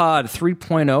 BeyondPod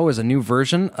 3.0 is a new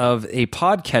version of a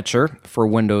podcatcher for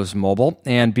Windows Mobile,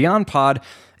 and BeyondPod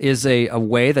is a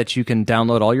way that you can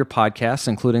download all your podcasts,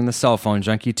 including the Cell Phone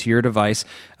Junkie, to your device,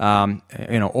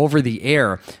 over the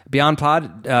air.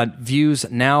 BeyondPod views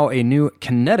now a new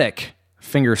kinetic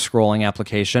finger scrolling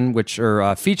application,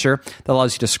 feature that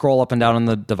allows you to scroll up and down on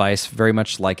the device, very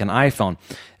much like an iPhone.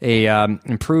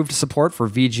 Improved support for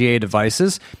VGA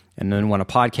devices. And then when a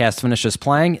podcast finishes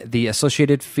playing, the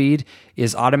associated feed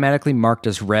is automatically marked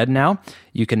as read now.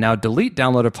 You can now delete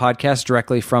downloaded podcasts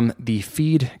directly from the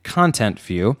feed content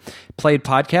view. Played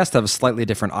podcasts have a slightly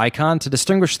different icon to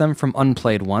distinguish them from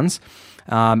unplayed ones.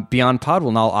 BeyondPod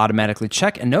will now automatically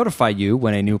check and notify you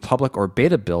when a new public or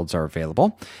beta builds are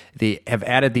available. They have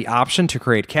added the option to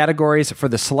create categories for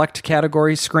the select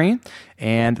category screen,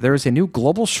 and there is a new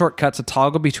global shortcut to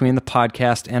toggle between the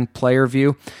podcast and player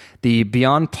view. The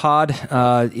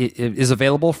BeyondPod is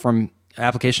available from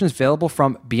application is available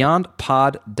from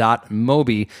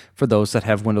beyondpod.mobi for those that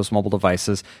have Windows mobile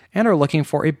devices and are looking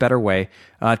for a better way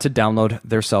to download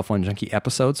their Cell Phone Junkie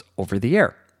episodes over the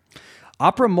air.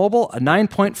 Opera Mobile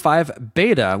 9.5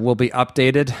 beta will be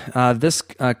updated this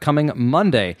coming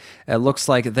Monday. It looks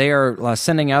like they are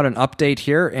sending out an update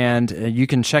here, and you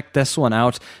can check this one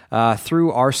out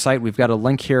through our site. We've got a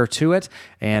link here to it,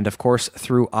 and of course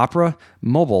through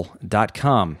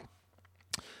operamobile.com.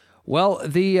 Well,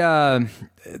 the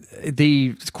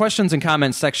questions and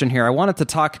comments section here, I wanted to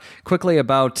talk quickly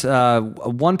about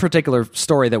one particular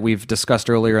story that we've discussed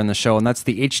earlier in the show, and that's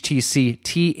the HTC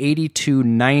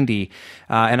T8290.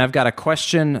 And I've got a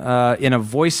question in a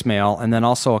voicemail and then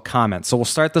also a comment. So we'll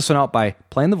start this one out by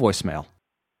playing the voicemail.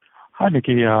 Hi,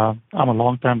 Nikki. I'm a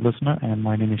long-time listener, and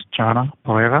my name is Chana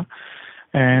Pereira.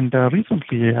 And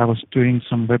recently I was doing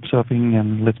some web surfing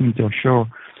and listening to a show.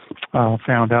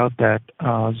 Found out that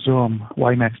Zoom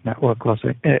WiMAX network was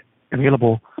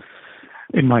available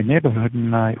in my neighborhood,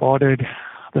 and I ordered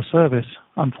the service.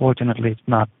 Unfortunately, it's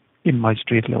not in my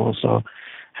street level, so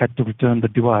had to return the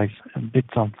device and did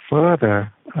some further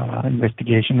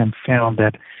investigation and found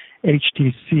that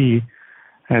HTC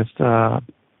has,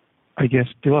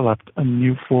 developed a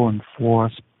new phone for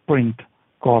Sprint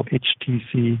called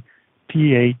HTC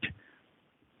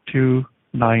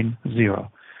T8290.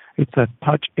 It's a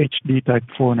touch HD type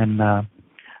phone, and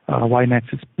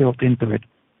WiMAX is built into it.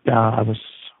 I was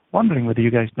wondering whether you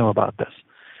guys know about this.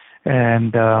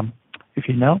 And if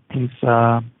you know, please,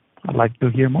 I'd like to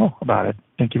hear more about it.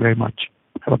 Thank you very much.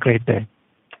 Have a great day.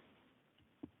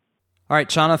 All right,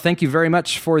 Chana, thank you very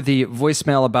much for the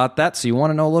voicemail about that. So you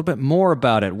want to know a little bit more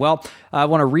about it. Well, I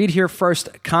want to read here first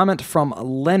a comment from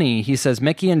Lenny. He says,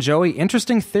 Mickey and Joey,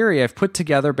 interesting theory I've put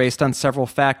together based on several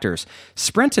factors.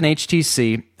 Sprint and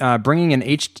HTC bringing an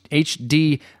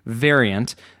HD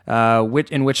variant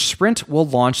in which Sprint will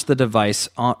launch the device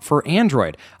for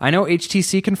Android. I know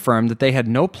HTC confirmed that they had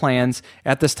no plans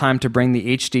at this time to bring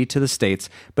the HD to the States,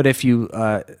 but if you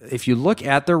look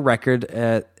at their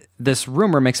record, this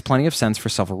rumor makes plenty of sense for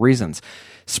several reasons.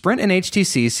 Sprint and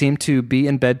HTC seem to be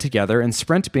in bed together, and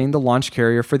Sprint being the launch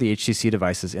carrier for the HTC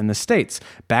devices in the States,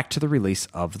 back to the release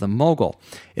of the Mogul.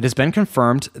 It has been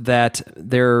confirmed that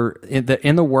they're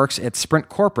in the works at Sprint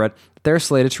Corporate. They're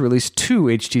slated to release 2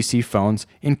 HTC phones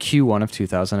in Q1 of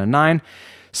 2009.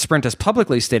 Sprint has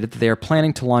publicly stated that they are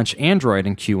planning to launch Android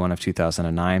in Q1 of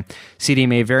 2009.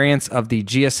 CDMA variants of the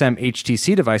GSM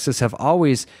HTC devices have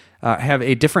always have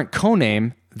a different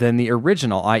co-name than the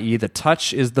original, i.e. the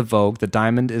Touch is the Vogue, the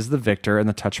Diamond is the Victor, and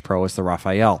the Touch Pro is the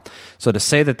Raphael. So to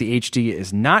say that the HD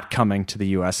is not coming to the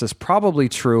US is probably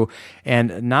true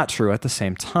and not true at the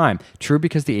same time. True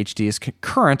because the HD's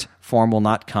current form will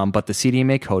not come, but the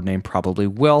CDMA codename probably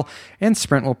will, and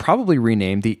Sprint will probably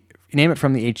name it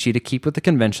from the HD to keep with the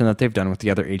convention that they've done with the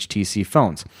other HTC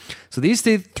phones. So these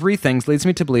three things leads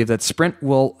me to believe that Sprint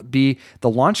will be the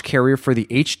launch carrier for the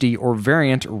HD or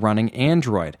variant running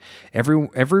Android.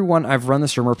 Everyone I've run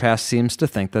this rumor past seems to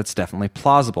think that's definitely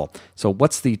plausible. So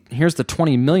here's the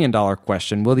 $20 million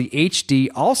question. Will the HD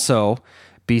also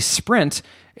be Sprint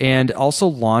and also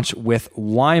launch with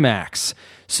WiMAX?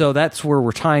 So that's where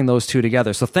we're tying those two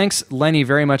together. So thanks, Lenny,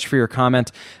 very much for your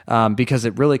comment, because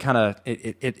it really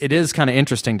it is kind of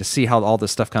interesting to see how all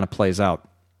this stuff kind of plays out.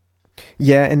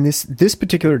 Yeah, and this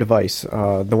particular device,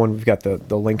 the one we've got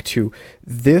the link to,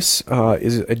 this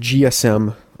is a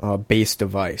GSM based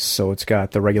device. So it's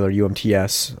got the regular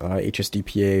UMTS,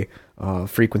 HSDPA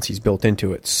frequencies built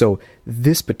into it. So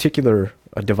this particular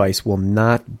device will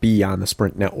not be on the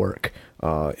Sprint network,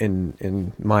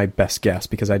 in my best guess,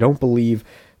 because I don't believe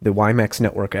the WiMAX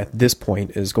network at this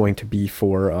point is going to be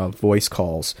for voice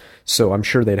calls. So I'm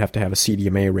sure they'd have to have a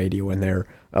CDMA radio in there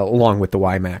along with the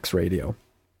WiMAX radio.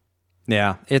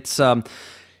 Yeah, it's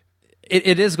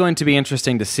it is going to be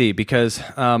interesting to see because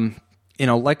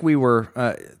like we were.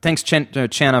 Thanks,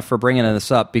 Chana, for bringing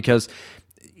this up, because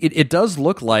it does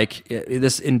look like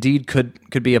this indeed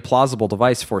could be a plausible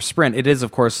device for Sprint. It is,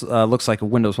 of course, looks like a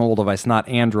Windows mobile device, not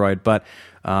Android, but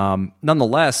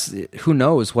nonetheless, who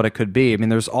knows what it could be? I mean,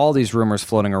 there's all these rumors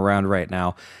floating around right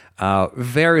now.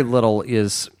 Very little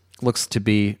looks to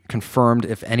be confirmed,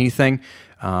 if anything.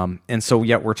 And so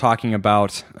yet we're talking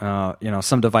about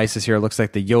some devices here. It looks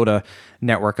like the Yoda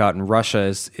network out in Russia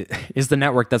is the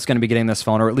network that's going to be getting this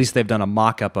phone, or at least they've done a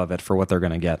mock-up of it for what they're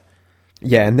going to get.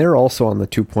 Yeah, and they're also on the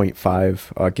 2.5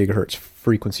 gigahertz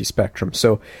frequency spectrum.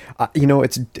 So,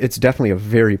 it's definitely a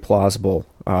very plausible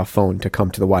phone to come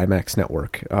to the WiMAX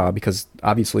network, because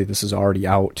obviously this is already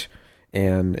out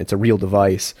and it's a real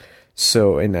device.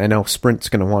 So, and I know Sprint's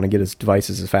going to want to get its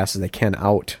devices as fast as they can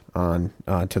out on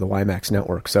to the WiMAX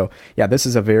network. So, yeah, this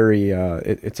is a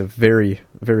it's a very,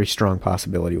 very strong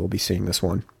possibility we'll be seeing this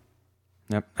one.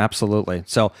 Yep, absolutely.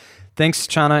 So, thanks,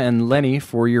 Chana and Lenny,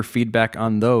 for your feedback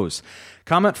on those.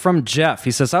 Comment from Jeff.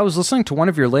 He says, I was listening to one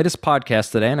of your latest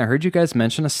podcasts today, and I heard you guys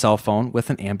mention a cell phone with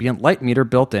an ambient light meter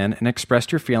built in and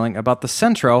expressed your feeling about the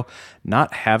Centro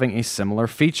not having a similar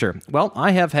feature. Well,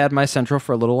 I have had my Centro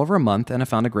for a little over a month, and I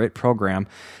found a great program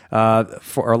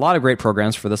for a lot of great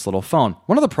programs for this little phone.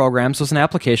 One of the programs was an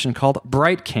application called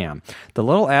BrightCam. The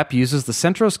little app uses the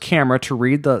Centro's camera to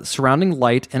read the surrounding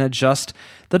light and adjust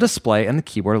the display and the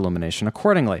keyboard illumination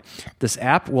accordingly. This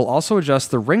app will also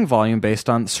adjust the ring volume based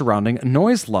on surrounding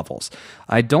noise levels.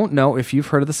 I don't know if you've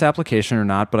heard of this application or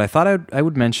not, but I thought I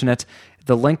would mention it.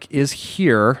 The link is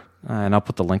here, and I'll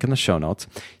put the link in the show notes.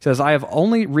 He says, I have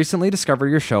only recently discovered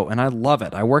your show, and I love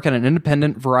it. I work at an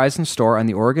independent Verizon store on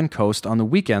the Oregon coast on the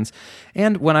weekends,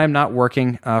 and when I'm not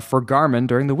working for Garmin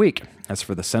during the week. As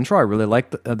for the Centro, I really like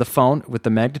the phone with the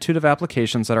magnitude of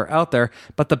applications that are out there,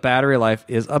 but the battery life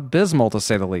is abysmal, to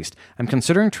say the least. I'm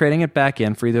considering trading it back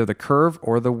in for either the Curve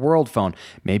or the World phone,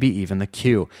 maybe even the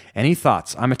Q. Any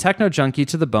thoughts? I'm a techno junkie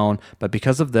to the bone, but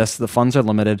because of this, the funds are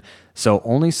limited, so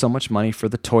only so much money for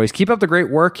the toys. Keep up the great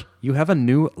work. You have a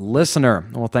new listener.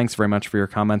 Well, thanks very much for your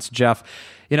comments, Jeff.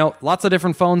 You know, lots of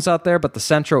different phones out there, but the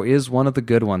Centro is one of the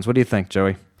good ones. What do you think,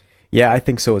 Joey? Yeah, I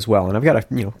think so as well. And I've got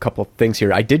a couple of things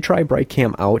here. I did try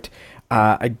BrightCam out.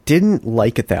 I didn't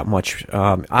like it that much.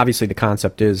 Obviously, the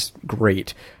concept is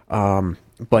great.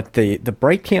 But the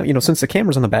BrightCam, since the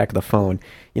camera's on the back of the phone,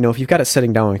 if you've got it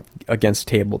sitting down against a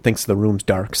table, it thinks the room's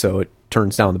dark, so it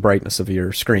turns down the brightness of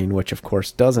your screen, which, of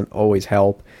course, doesn't always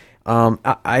help.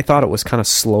 I thought it was kind of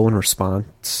slow in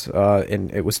response, and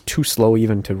it was too slow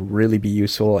even to really be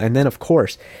useful. And then, of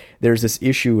course, there's this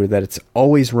issue that it's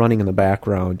always running in the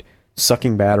background,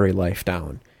 sucking battery life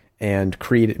down and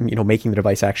making the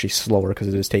device actually slower because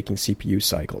it is taking CPU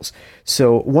cycles.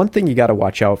 So one thing you got to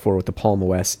watch out for with the Palm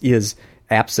OS is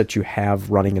apps that you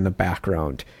have running in the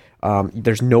background.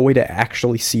 There's no way to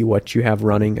actually see what you have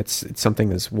running. It's something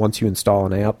that's once you install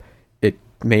an app, it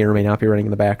may or may not be running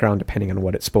in the background depending on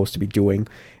what it's supposed to be doing.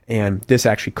 And this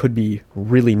actually could be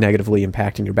really negatively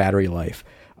impacting your battery life.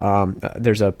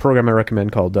 There's a program I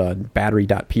recommend called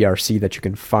battery.prc that you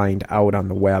can find out on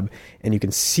the web, and you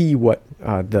can see what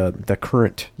the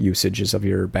current usage is of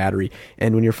your battery.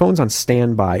 And when your phone's on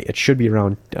standby, it should be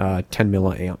around 10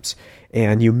 milliamps.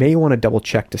 And you may want to double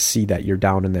check to see that you're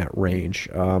down in that range.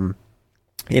 For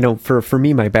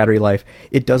me, my battery life,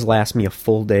 it does last me a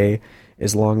full day,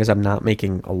 as long as I'm not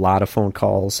making a lot of phone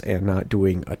calls and not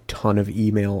doing a ton of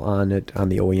email on it on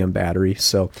the OEM battery.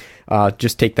 So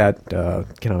just take that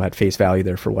at face value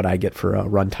there for what I get for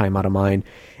runtime out of mine.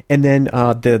 And then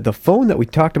the phone that we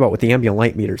talked about with the ambient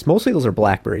light meters, mostly those are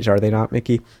Blackberries, are they not,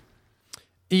 Mickey?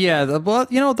 Yeah,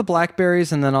 the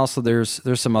Blackberries, and then also there's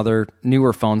some other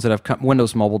newer phones that have come,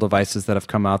 Windows mobile devices that have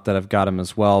come out that have got them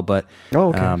as well. But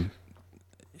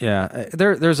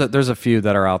there's a few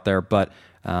that are out there, but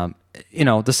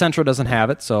the Centro doesn't have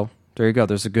it, so there you go.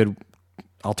 There's a good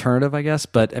alternative, I guess.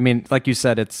 But I mean, like you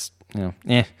said, it's not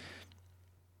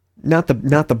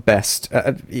the best.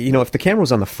 If the camera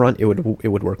was on the front, it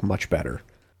would work much better.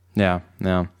 Yeah.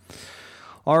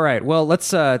 All right. Well,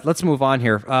 let's move on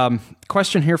here.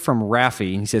 Question here from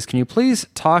Rafi. He says, "Can you please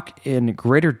talk in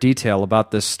greater detail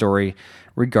about this story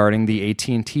regarding the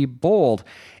AT&T Bold?"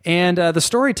 And the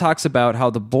story talks about how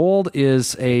the Bold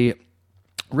is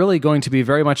really going to be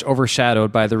very much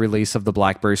overshadowed by the release of the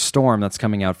Blackberry Storm that's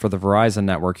coming out for the Verizon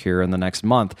network here in the next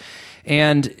month.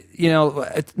 And,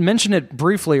 I mentioned it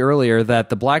briefly earlier that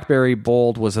the Blackberry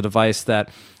Bold was a device that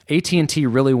AT&T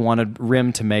really wanted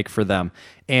RIM to make for them.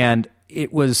 And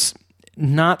it was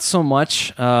not so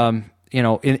much,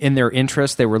 in their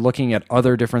interest. They were looking at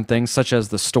other different things, such as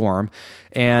the Storm,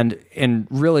 and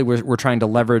really we're trying to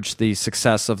leverage the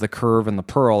success of the Curve and the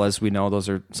Pearl. As we know, those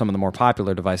are some of the more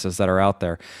popular devices that are out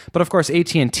there. But of course,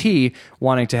 AT&T,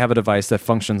 wanting to have a device that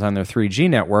functions on their 3G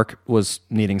network, was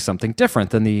needing something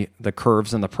different than the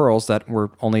Curves and the Pearls that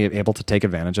were only able to take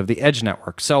advantage of the Edge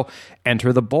network. So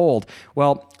enter the Bold.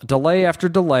 Well, delay after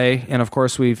delay, and of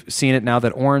course we've seen it now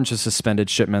that Orange has suspended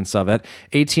shipments of it.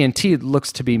 AT&T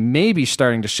looks to be maybe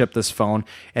starting to ship this phone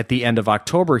at the end of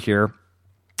October here.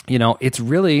 It's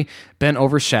really been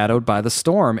overshadowed by the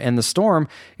Storm. And the Storm,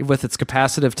 with its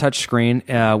capacitive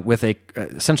touchscreen, with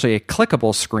essentially a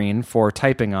clickable screen for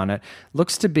typing on it,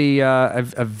 looks to be a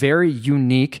very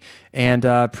unique and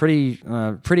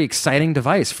pretty exciting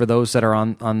device for those that are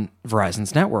on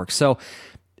Verizon's network. So,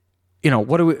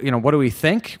 what do we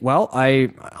think? Well, I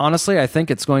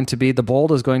think it's going to be, the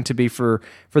Bold is going to be for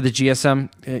the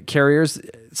GSM carriers,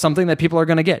 something that people are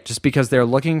going to get just because they're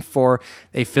looking for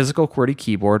a physical QWERTY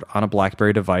keyboard on a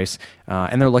BlackBerry device,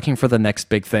 and they're looking for the next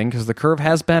big thing because the curve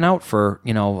has been out for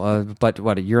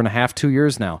a year and a half, 2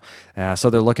 years now. So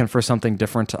they're looking for something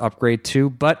different to upgrade to,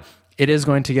 but it is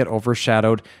going to get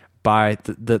overshadowed by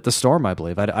the Storm, I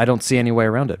believe. I don't see any way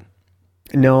around it.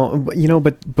 No,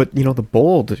 but the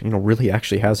Bold, really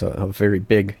actually has a very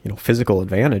big, physical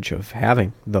advantage of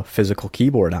having the physical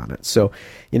keyboard on it. So,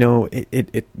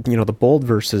 the Bold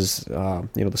versus,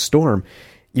 the Storm,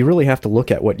 you really have to look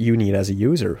at what you need as a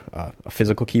user, a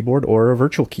physical keyboard or a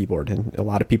virtual keyboard. And a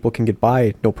lot of people can get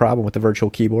by no problem with the virtual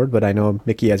keyboard, but I know,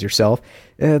 Mickey, as yourself,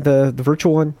 the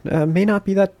virtual one may not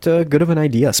be that good of an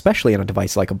idea, especially on a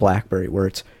device like a BlackBerry where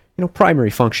its, primary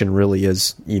function really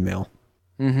is email.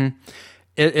 Mm-hmm.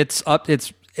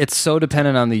 It's so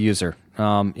dependent on the user.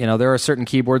 There are certain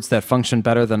keyboards that function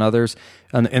better than others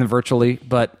in virtually,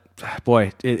 but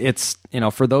boy, it's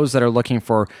for those that are looking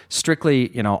for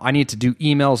strictly, I need to do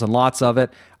emails and lots of it.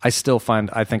 I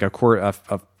think a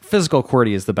physical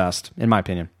QWERTY is the best, in my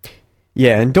opinion.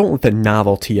 Yeah, and don't let the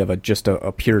novelty of just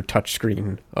a pure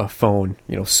touchscreen phone,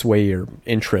 sway your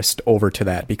interest over to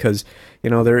that, because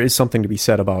there is something to be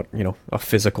said about a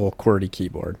physical QWERTY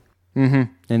keyboard.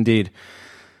 Mm-hmm. Indeed.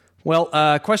 Well,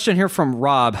 question here from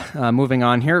Rob. Moving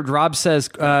on here. Rob says,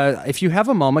 if you have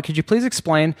a moment, could you please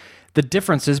explain the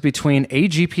differences between a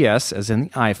GPS, as in the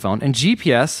iPhone, and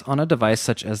GPS on a device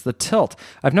such as the Tilt?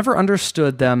 I've never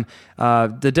understood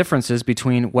the differences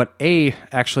between what A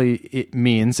actually it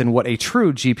means and what a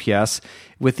true GPS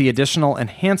with the additional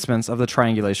enhancements of the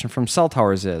triangulation from cell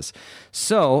towers is.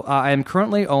 So I am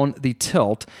currently on the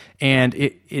Tilt, and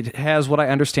it has what I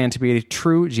understand to be a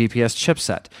true GPS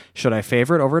chipset. Should I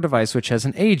favor it over a device which has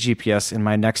an A GPS in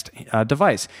my next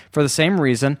device? For some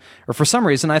reason,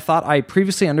 I thought I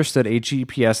previously understood a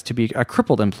GPS to be a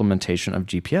crippled implementation of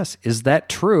GPS. Is that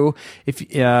true?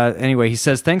 Anyway, he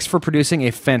says, thanks for producing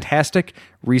a fantastic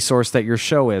resource that your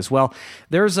show is. Well,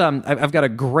 there's I've got a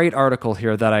great article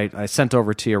here that I sent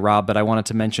over to you, Rob, but I wanted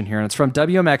to mention here, and it's from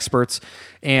WM Experts,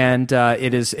 and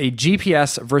it is a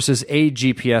GPS versus a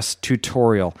GPS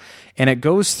tutorial, and it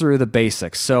goes through the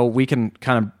basics. So we can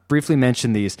kind of briefly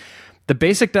mention these. The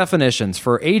basic definitions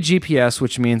for a GPS,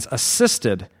 which means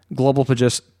Assisted Global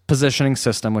Positioning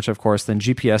System, which of course then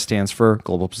GPS stands for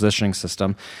Global Positioning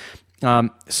System.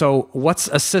 So what's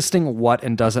assisting what,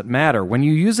 and does it matter? When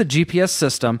you use a GPS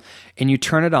system and you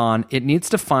turn it on, it needs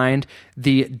to find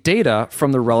the data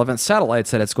from the relevant satellites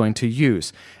that it's going to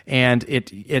use. And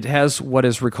it has what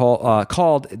is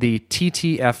called the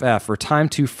TTFF, or time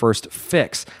to first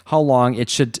fix, how long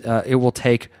it will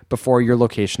take before your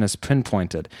location is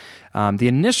pinpointed. The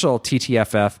initial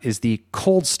TTFF is the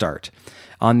cold start.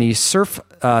 On the Surf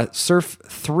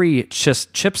 3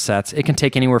 chipsets, it can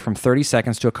take anywhere from 30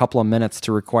 seconds to a couple of minutes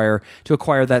to acquire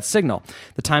that signal.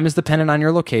 The time is dependent on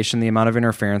your location, the amount of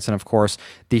interference, and of course,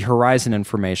 the horizon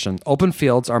information. Open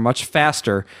fields are much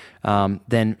faster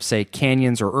than, say,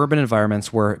 canyons or urban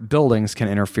environments where buildings can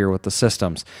interfere with the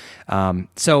systems.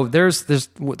 So there's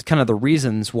kind of the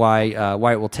reasons why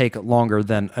it will take longer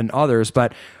than others,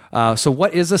 but so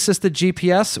what is assisted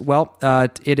GPS? Well,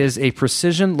 it is a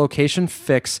precision location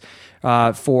fix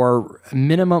for a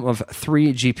minimum of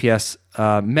 3 GPS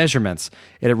measurements.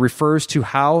 It refers to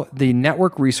how the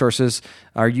network resources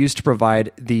are used to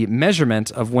provide the measurement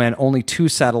of when only 2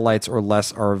 satellites or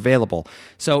less are available.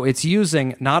 So it's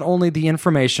using not only the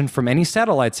information from any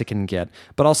satellites it can get,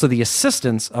 but also the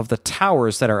assistance of the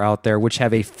towers that are out there, which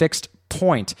have a fixed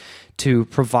point to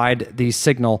provide the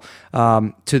signal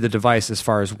to the device as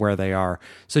far as where they are.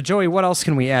 So, Joey, what else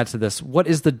can we add to this? What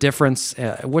is the difference?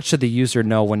 What should the user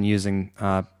know when using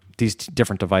these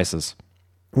different devices?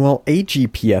 Well, a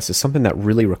GPS is something that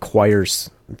really requires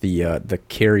the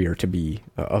carrier to be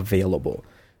available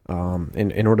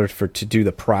in order to do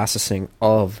the processing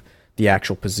of the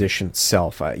actual position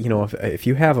itself. If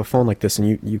you have a phone like this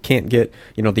and you can't get,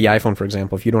 the iPhone, for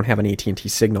example, if you don't have an AT&T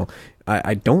signal,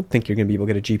 I don't think you're going to be able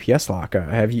to get a GPS lock.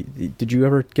 Did you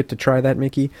ever get to try that,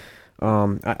 Mickey?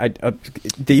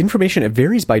 The information, it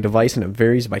varies by device, and it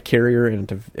varies by carrier,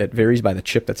 and it varies by the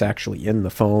chip that's actually in the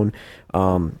phone.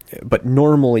 But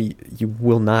normally you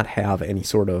will not have any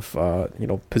sort of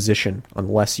position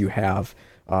unless you have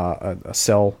a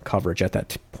cell coverage at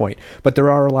that point. But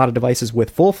there are a lot of devices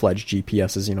with full-fledged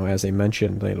GPSs, as I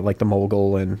mentioned, like the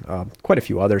Mogul and quite a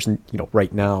few others,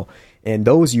 right now. And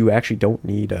those you actually don't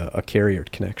need a carrier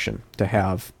connection to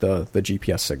have the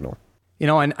GPS signal.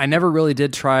 I never really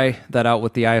did try that out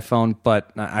with the iPhone,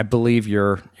 but I believe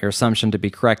your assumption to be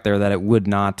correct there, that it would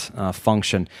not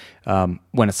function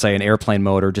when it's, say, an airplane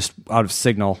mode or just out of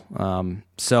signal.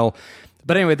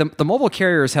 But anyway, the mobile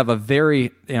carriers have a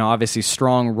very, obviously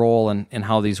strong role in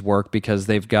how these work, because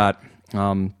they've got,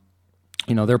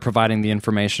 they're providing the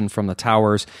information from the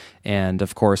towers, and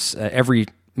of course, every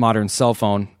modern cell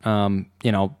phone,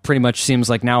 pretty much seems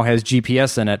like now has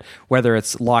GPS in it, whether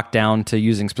it's locked down to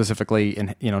using specifically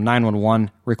in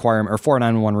 911 requirement or for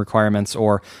 911 requirements,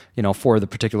 or for the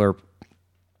particular,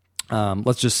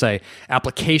 let's just say,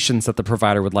 applications that the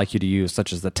provider would like you to use,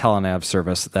 such as the telenav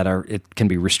service, it can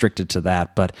be restricted to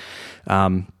that. But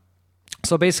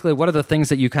so basically, what are the things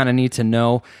that you kind of need to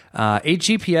know? A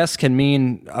GPS can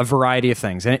mean a variety of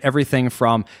things, everything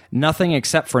from nothing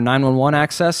except for 911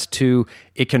 access to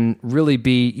it can really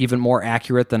be even more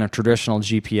accurate than a traditional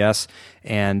GPS.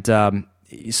 And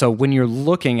so when you're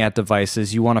looking at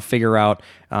devices, you want to figure out,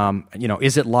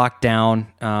 is it locked down?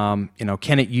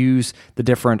 Can it use the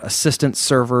different assistant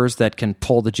servers that can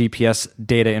pull the GPS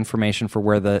data information for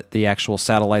where the actual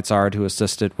satellites are to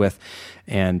assist it with?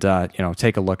 And,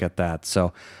 take a look at that.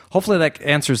 So hopefully that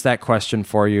answers that question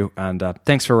for you. And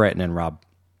thanks for writing in, Rob.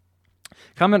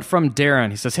 Comment from Darren.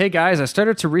 He says, "Hey guys, I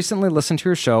started to recently listen to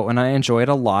your show and I enjoy it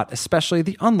a lot, especially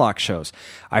the Unlock shows.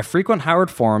 I frequent Howard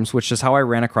forums, which is how I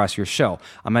ran across your show.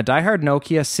 I'm a diehard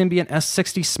Nokia Symbian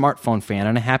S60 smartphone fan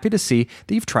and I'm happy to see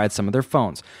that you've tried some of their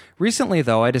phones. Recently,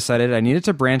 though, I decided I needed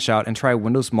to branch out and try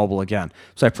Windows Mobile again,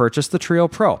 so I purchased the Trio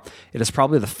Pro. It is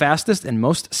probably the fastest and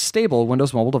most stable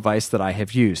Windows Mobile device that I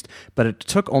have used, but it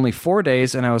took only 4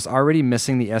 days and I was already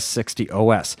missing the S60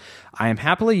 OS. I am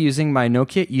happily using my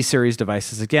Nokia E-Series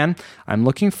devices again. I'm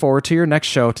looking forward to your next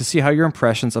show to see how your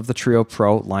impressions of the Trio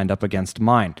Pro lined up against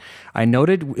mine. I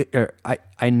noted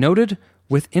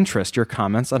with interest your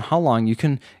comments on how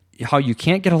you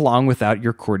can't get along without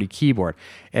your QWERTY keyboard.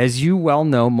 As you well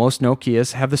know, most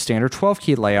Nokias have the standard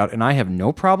 12-key layout, and I have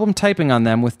no problem typing on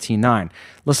them with T9.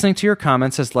 Listening to your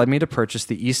comments has led me to purchase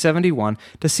the E71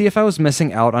 to see if I was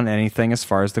missing out on anything as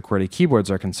far as the QWERTY keyboards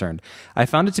are concerned. I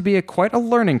found it to be quite a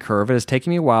learning curve. It has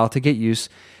taken me a while to get used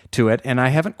to it, and I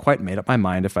haven't quite made up my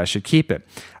mind if I should keep it.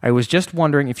 I was just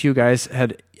wondering if you guys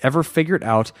had ever figured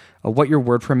out what your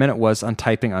word per minute was on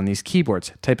typing on these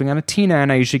keyboards. Typing on a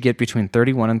T9, I usually get between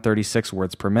 31 and 36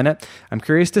 words per minute. I'm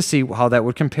curious to see how that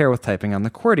would compare with typing on the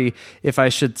QWERTY, if I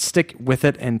should stick with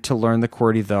it and to learn the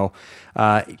QWERTY, though.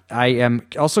 I am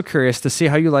also curious to see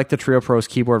how you like the Trio Pro's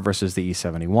keyboard versus the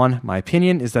E71. My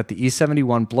opinion is that the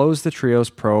E71 blows the Trio's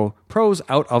Pros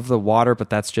out of the water, but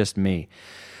that's just me.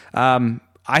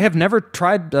 I have never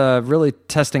tried really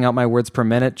testing out my words per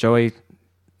minute. Joey,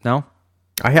 no?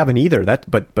 I haven't either.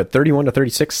 But 31 to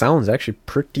 36 sounds actually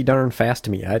pretty darn fast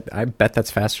to me. I bet that's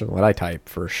faster than what I type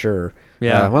for sure.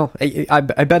 Yeah. I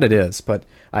bet it is, but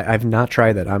I've not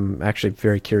tried that. I'm actually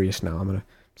very curious now. I'm gonna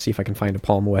see if I can find a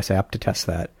Palm OS app to test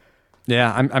that.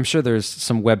 Yeah, I'm sure there's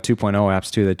some Web 2.0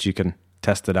 apps too that you can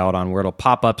test it out on, where it'll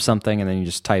pop up something and then you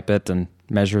just type it and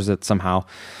measures it somehow.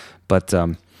 But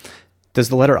does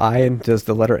the letter I and does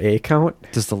the letter A count?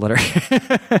 Does the letter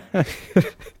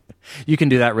You can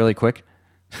do that really quick.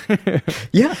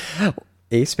 Yeah.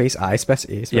 A space I space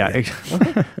A space. Yeah.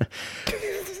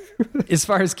 As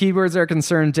far as keyboards are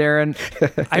concerned, Darren,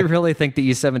 I really think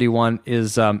the E71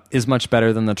 is much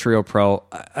better than the Trio Pro.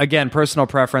 Again, personal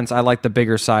preference. I like the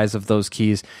bigger size of those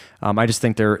keys. I just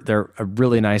think they're a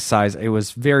really nice size. It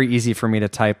was very easy for me to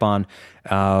type on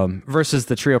versus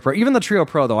the Trio Pro. Even the Trio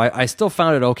Pro, though, I still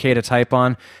found it okay to type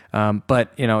on,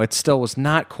 but it still was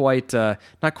not quite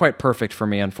perfect for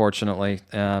me, unfortunately.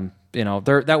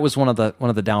 That was one of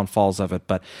the downfalls of it.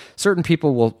 But certain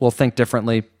people will think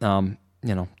differently.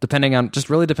 Depending on,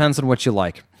 just really depends on what you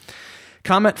like.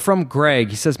 Comment from Greg.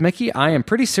 He says, Mickey, I am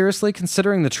pretty seriously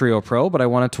considering the Trio Pro, but I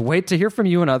wanted to wait to hear from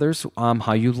you and others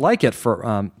how you like it.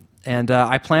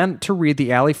 I plan to read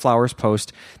the Alley Flowers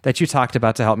post that you talked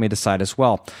about to help me decide as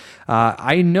well.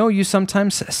 I know you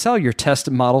sometimes sell your test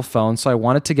model phone, so I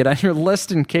wanted to get on your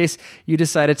list in case you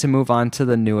decided to move on to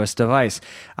the newest device.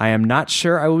 I am not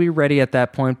sure I will be ready at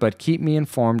that point, but keep me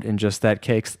informed in just that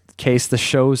case. The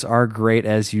shows are great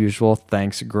as usual.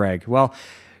 Thanks, Greg. Well,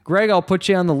 Greg, I'll put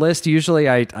you on the list. Usually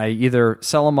I either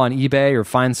sell them on eBay or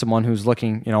find someone who's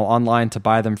looking, online to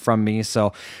buy them from me.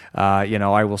 So,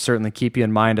 I will certainly keep you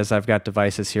in mind as I've got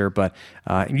devices here, but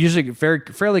I'm usually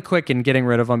fairly quick in getting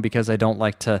rid of them because I don't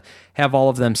like to have all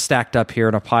of them stacked up here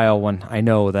in a pile when I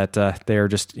know that they're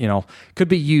just, could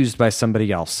be used by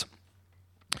somebody else.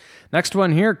 Next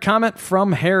one here, comment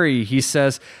from Harry. He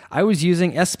says, I was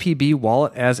using SPB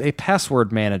Wallet as a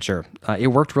password manager. It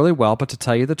worked really well, but to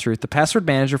tell you the truth, the password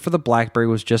manager for the Blackberry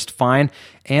was just fine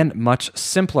and much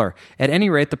simpler. At any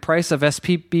rate, the price of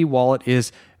SPB Wallet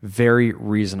is very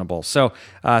reasonable. So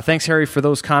thanks, Harry, for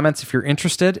those comments. If you're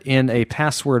interested in a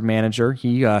password manager,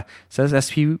 he says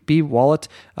SPB Wallet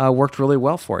worked really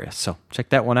well for you. So check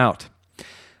that one out.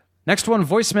 Next one,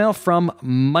 voicemail from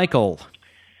Michael.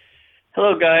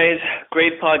 Hello, guys.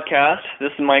 Great podcast.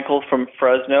 This is Michael from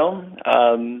Fresno.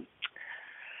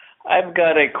 I've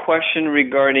got a question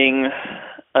regarding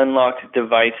unlocked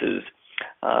devices.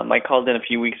 I called in a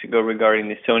few weeks ago regarding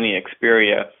the Sony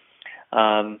Xperia.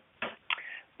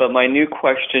 But my new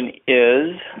question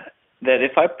is that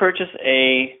if I purchase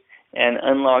an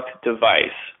unlocked device,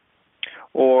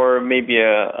 or maybe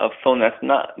a phone that's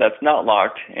not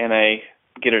locked, and I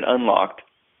get it unlocked,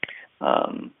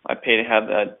 I pay to have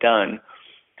that done.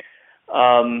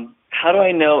 How do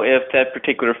I know if that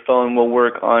particular phone will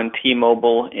work on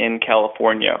T-Mobile in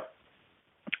California?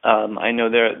 I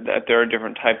know that there are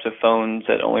different types of phones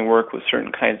that only work with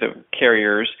certain kinds of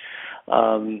carriers.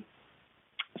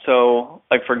 So,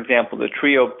 like for example, the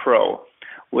Trio Pro,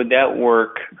 would that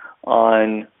work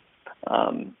on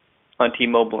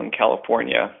T-Mobile in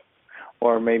California?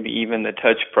 Or maybe even the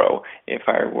Touch Pro, if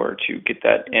I were to get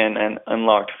that in an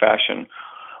unlocked fashion,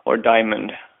 or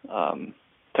Diamond,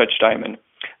 Touch Diamond.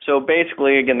 So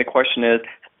basically, again, the question is,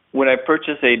 when I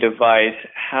purchase a device,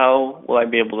 how will I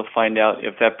be able to find out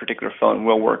if that particular phone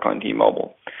will work on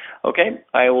T-Mobile? Okay,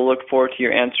 I will look forward to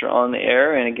your answer on the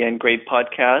air. And again, great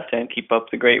podcast, and keep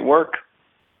up the great work.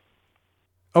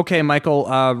 Okay, Michael,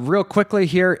 real quickly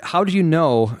here, how do you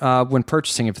know when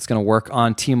purchasing if it's going to work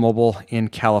on T-Mobile in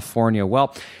California?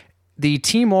 Well, the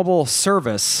T-Mobile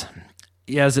service,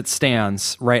 as it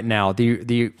stands right now,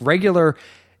 the regular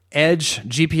Edge,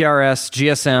 GPRS,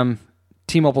 GSM,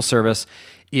 T-Mobile service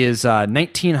is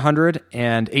 1900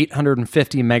 and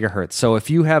 850 megahertz. So if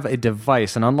you have a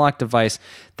device, an unlocked device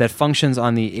that functions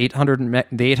on the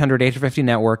 850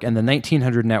 network and the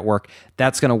 1900 network,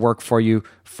 that's going to work for you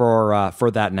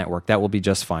for that network. That will be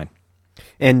just fine.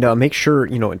 And make sure,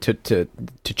 to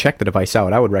check the device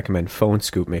out, I would recommend Phone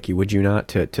Scoop, Mickey, would you not,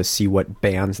 to see what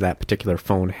bands that particular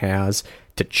phone has,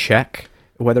 to check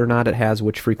whether or not it has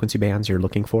which frequency bands you're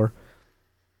looking for?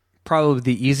 Probably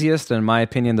the easiest, and in my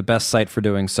opinion, the best site for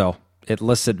doing so. It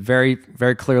lists it very,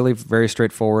 very clearly, very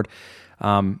straightforward.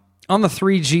 On the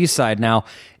 3G side now,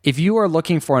 if you are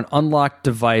looking for an unlocked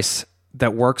device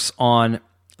that works on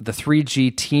the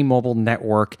 3G T-Mobile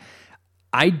network,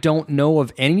 I don't know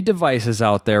of any devices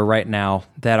out there right now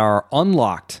that are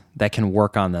unlocked that can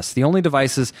work on this. The only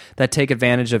devices that take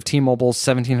advantage of T-Mobile's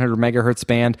 1700 megahertz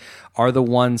band are the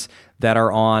ones that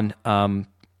are on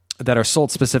that are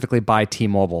sold specifically by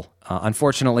T-Mobile.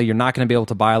 Unfortunately, you're not going to be able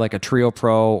to buy like a Trio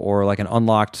Pro or like an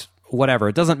unlocked whatever.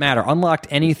 It doesn't matter. Unlocked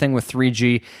anything with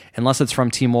 3G, unless it's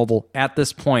from T-Mobile, at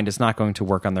this point is not going to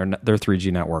work on their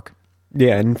 3G network.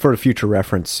 Yeah, and for future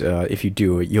reference, if you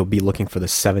do, you'll be llooking for the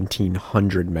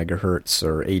 1700 megahertz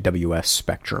or AWS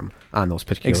spectrum on those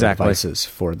particular devices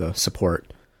for the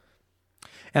support.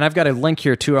 And I've got a link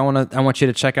here too. I want you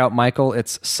to check out, Michael.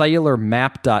 It's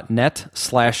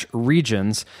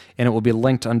cellularmap.net/regions, and it will be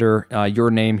linked under your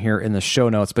name here in the show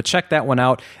notes. But check that one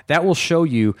out. That will show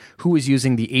you who is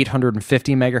using the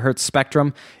 850 megahertz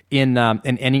spectrum in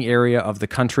any area of the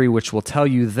country, which will tell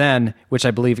you then, which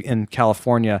I believe in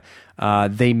California,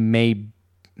 they may.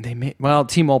 Well,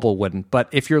 T-Mobile wouldn't, but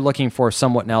if you're looking for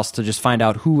someone else to just find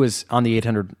out who is on the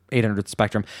 800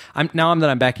 spectrum,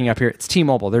 I'm backing up here, it's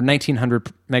T-Mobile. They're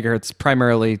 1900 megahertz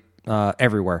primarily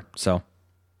everywhere. So,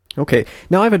 okay.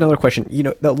 Now I have another question.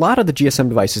 A lot of the GSM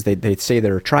devices, they say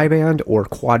they're tri-band or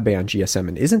quad-band GSM,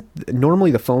 and isn't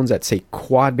normally the phones that say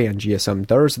quad-band GSM,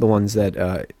 those are the ones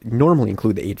that normally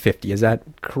include the 850. Is that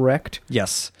correct?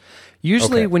 Yes.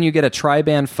 Usually when you get a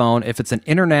tri-band phone, if it's an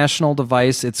international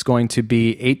device, it's going to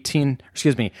be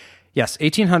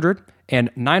 1800 and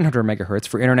 900 megahertz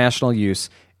for international use,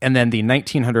 and then the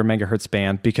 1900 megahertz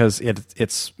band because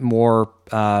it's more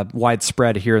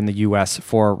widespread here in the U.S.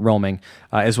 for roaming,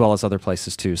 as well as other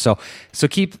places too. So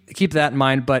keep that in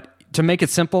mind. But to make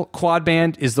it simple, quad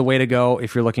band is the way to go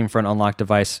if you're looking for an unlocked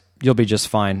device. You'll be just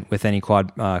fine with any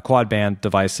quad band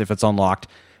device if it's unlocked,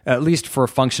 at least for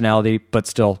functionality, but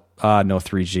still no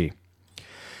 3G.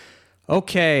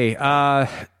 Okay,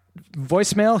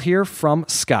 voicemail here from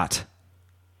Scott.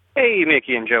 Hey,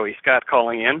 Mickey and Joey. Scott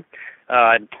calling in.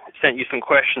 I sent you some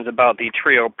questions about the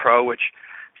Trio Pro, which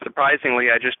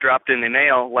surprisingly I just dropped in the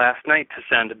mail last night to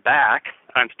send back.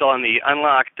 I'm still on the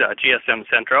unlocked GSM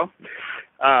Centro.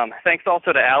 Thanks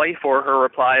also to Allie for her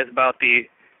replies about the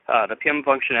PIM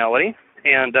functionality.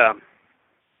 And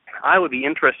I would be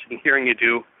interested in hearing you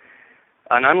do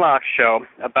an unlock show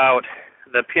about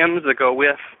the PIMs that go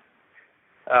with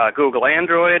Google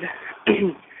Android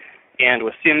and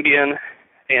with Symbian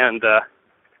and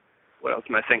what else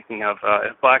am I thinking of?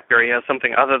 If Blackberry has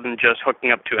something other than just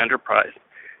hooking up to Enterprise.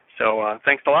 So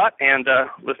thanks a lot, and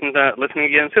listening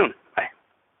again soon. Bye.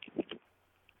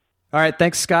 All right,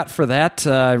 thanks, Scott, for that.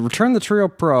 Return the Trio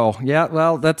Pro. Yeah,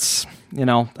 well, that's,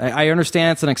 I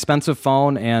understand it's an expensive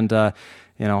phone, and,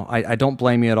 I don't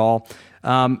blame you at all.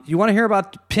 You want to hear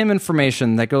about PIM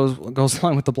information that goes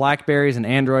along with the Blackberries and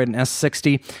Android and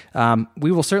S60.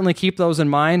 We will certainly keep those in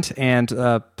mind and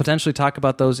potentially talk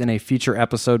about those in a future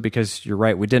episode because you're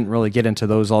right, we didn't really get into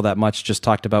those all that much, just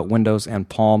talked about Windows and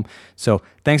Palm. So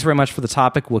thanks very much for the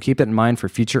topic. We'll keep it in mind for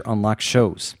future Unlock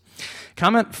shows.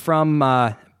 Comment from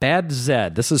Bad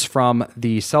Zed. This is from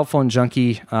the Cell Phone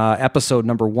Junkie episode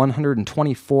number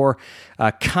 124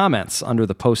 comments under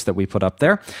the post that we put up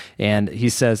there. And he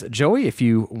says, Joey, if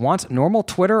you want normal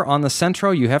Twitter on the Centro,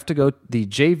 you have to go the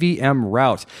JVM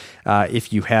route.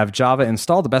 If you have Java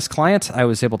installed, the best client I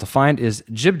was able to find is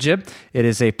JibJib. It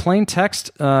is a plain text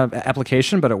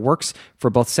application, but it works for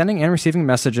both sending and receiving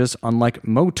messages, unlike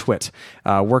MoTwit.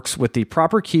 Works with the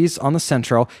proper keys on the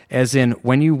Centro, as in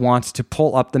when you want to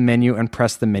pull up the menu and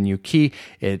press the menu key.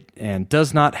 And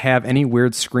does not have any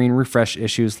weird screen refresh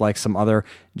issues like some other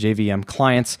JVM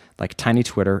clients like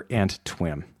TinyTwitter and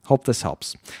Twim. Hope this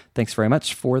helps. Thanks very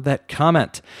much for that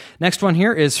comment. Next one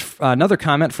here is another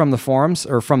comment from the forums,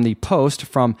 or from the post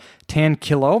from Tan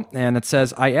Kilo, and it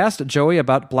says, I asked Joey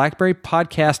about BlackBerry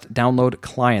podcast download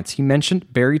clients. He mentioned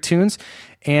BerryTunes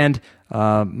and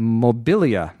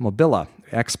Mobila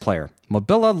X Player.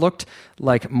 Mobila looked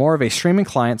like more of a streaming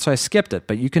client, so I skipped it,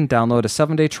 but you can download a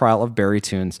 7-day trial of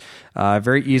BerryTunes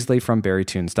very easily from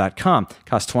berrytunes.com.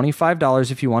 Costs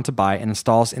 $25 if you want to buy and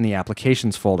installs in the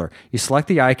applications folder. You select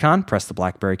the icon, press the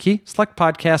BlackBerry key, select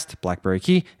podcast, BlackBerry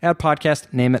key, add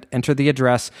podcast, name it, enter the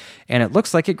address, and it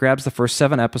looks like it grabs the first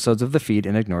 7 episodes of the feed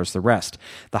and ignores the rest.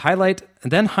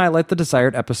 Then highlight the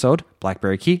desired episode,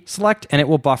 BlackBerry key, select, and it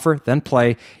will buffer, then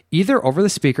play either over the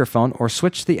speakerphone or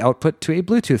switch the output to a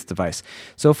Bluetooth device.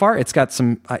 So far, it's got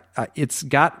some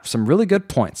really good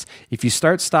points. If you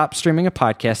stop streaming a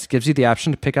podcast, it gives you the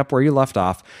option to pick up where you left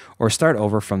off or start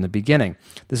over from the beginning.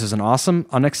 This is an awesome,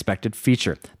 unexpected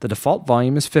feature. The default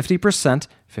volume is 50%.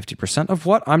 50% of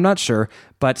what? I'm not sure,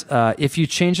 but if you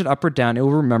change it up or down, it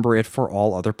will remember it for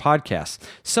all other podcasts.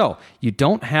 So you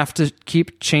don't have to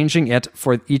keep changing it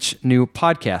for each new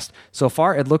podcast. So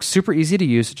far, it looks super easy to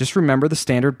use. Just remember the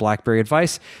standard BlackBerry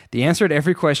advice. The answer to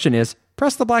every question is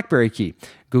press the BlackBerry key.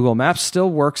 Google Maps still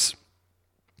works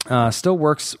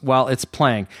while it's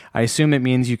playing. I assume it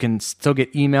means you can still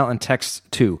get email and text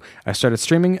too. I started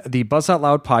streaming the Buzz Out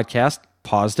Loud podcast,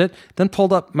 paused it, then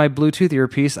pulled up my Bluetooth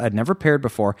earpiece I'd never paired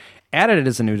before, added it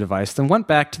as a new device, then went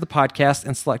back to the podcast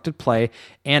and selected play,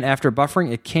 and after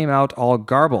buffering, it came out all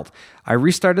garbled. I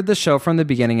restarted the show from the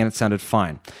beginning and it sounded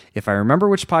fine. If I remember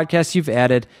which podcast you've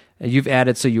added,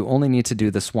 so you only need to do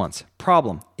this once.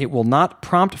 Problem, it will not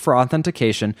prompt for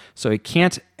authentication, so it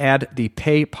can't add the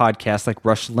pay podcast like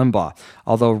Rush Limbaugh,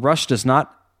 although Rush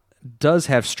does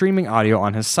have streaming audio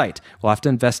on his site. We'll have to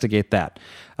investigate that.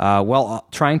 While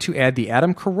trying to add the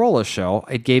Adam Carolla show,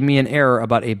 it gave me an error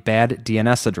about a bad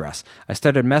DNS address. I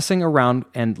started messing around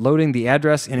and loading the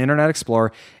address in Internet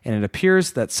Explorer, and it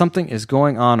appears that something is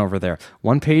going on over there.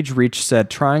 One page reach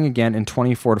said trying again in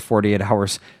 24 to 48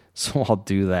 hours. So I'll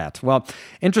do that. Well,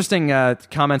 interesting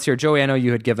comments here. Joey, I know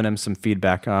you had given him some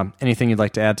feedback. Anything you'd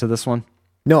like to add to this one?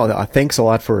 No, thanks a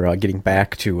lot for getting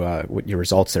back to your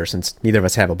results there, since neither of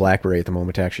us have a BlackBerry at the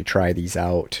moment to actually try these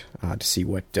out to see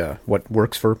what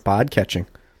works for pod catching.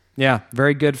 Yeah,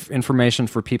 very good information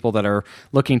for people that are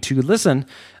looking to listen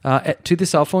to the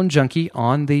Cell Phone Junkie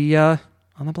on the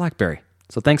BlackBerry.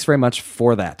 So thanks very much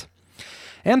for that.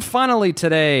 And finally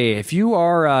today, if you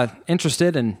are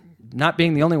interested in not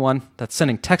being the only one that's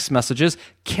sending text messages,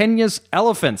 Kenya's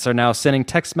elephants are now sending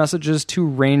text messages to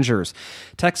rangers.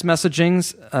 Text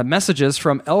messages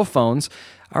from L phones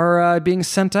are being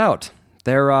sent out.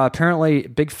 They're apparently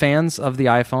big fans of the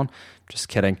iPhone. Just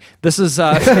kidding. This is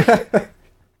a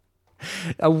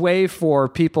way for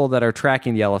people that are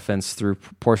tracking the elephants through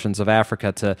portions of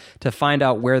Africa to find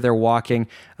out where they're walking.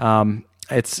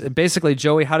 It's basically,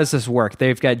 Joey, how does this work?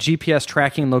 They've got GPS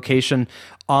tracking location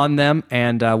on them,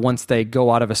 and once they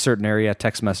go out of a certain area,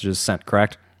 text messages sent,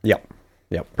 correct? Yep.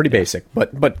 Pretty basic,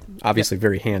 but obviously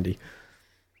very handy.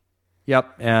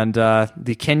 Yep, and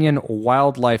the Kenyan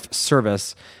Wildlife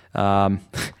Service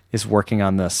is working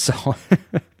on this. So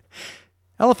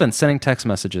elephants sending text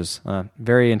messages.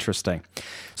 Very interesting.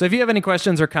 So if you have any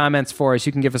questions or comments for us,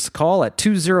 you can give us a call at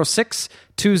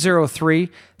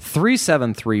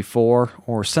 206-203-3734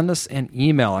 or send us an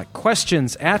email at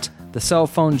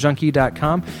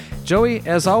questions@thecellphonejunkie.com. Joey,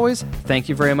 as always, thank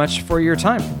you very much for your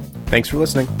time. Thanks for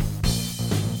listening.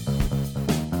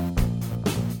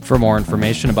 For more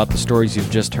information about the stories you've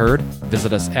just heard,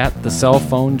 visit us at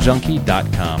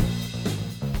thecellphonejunkie.com.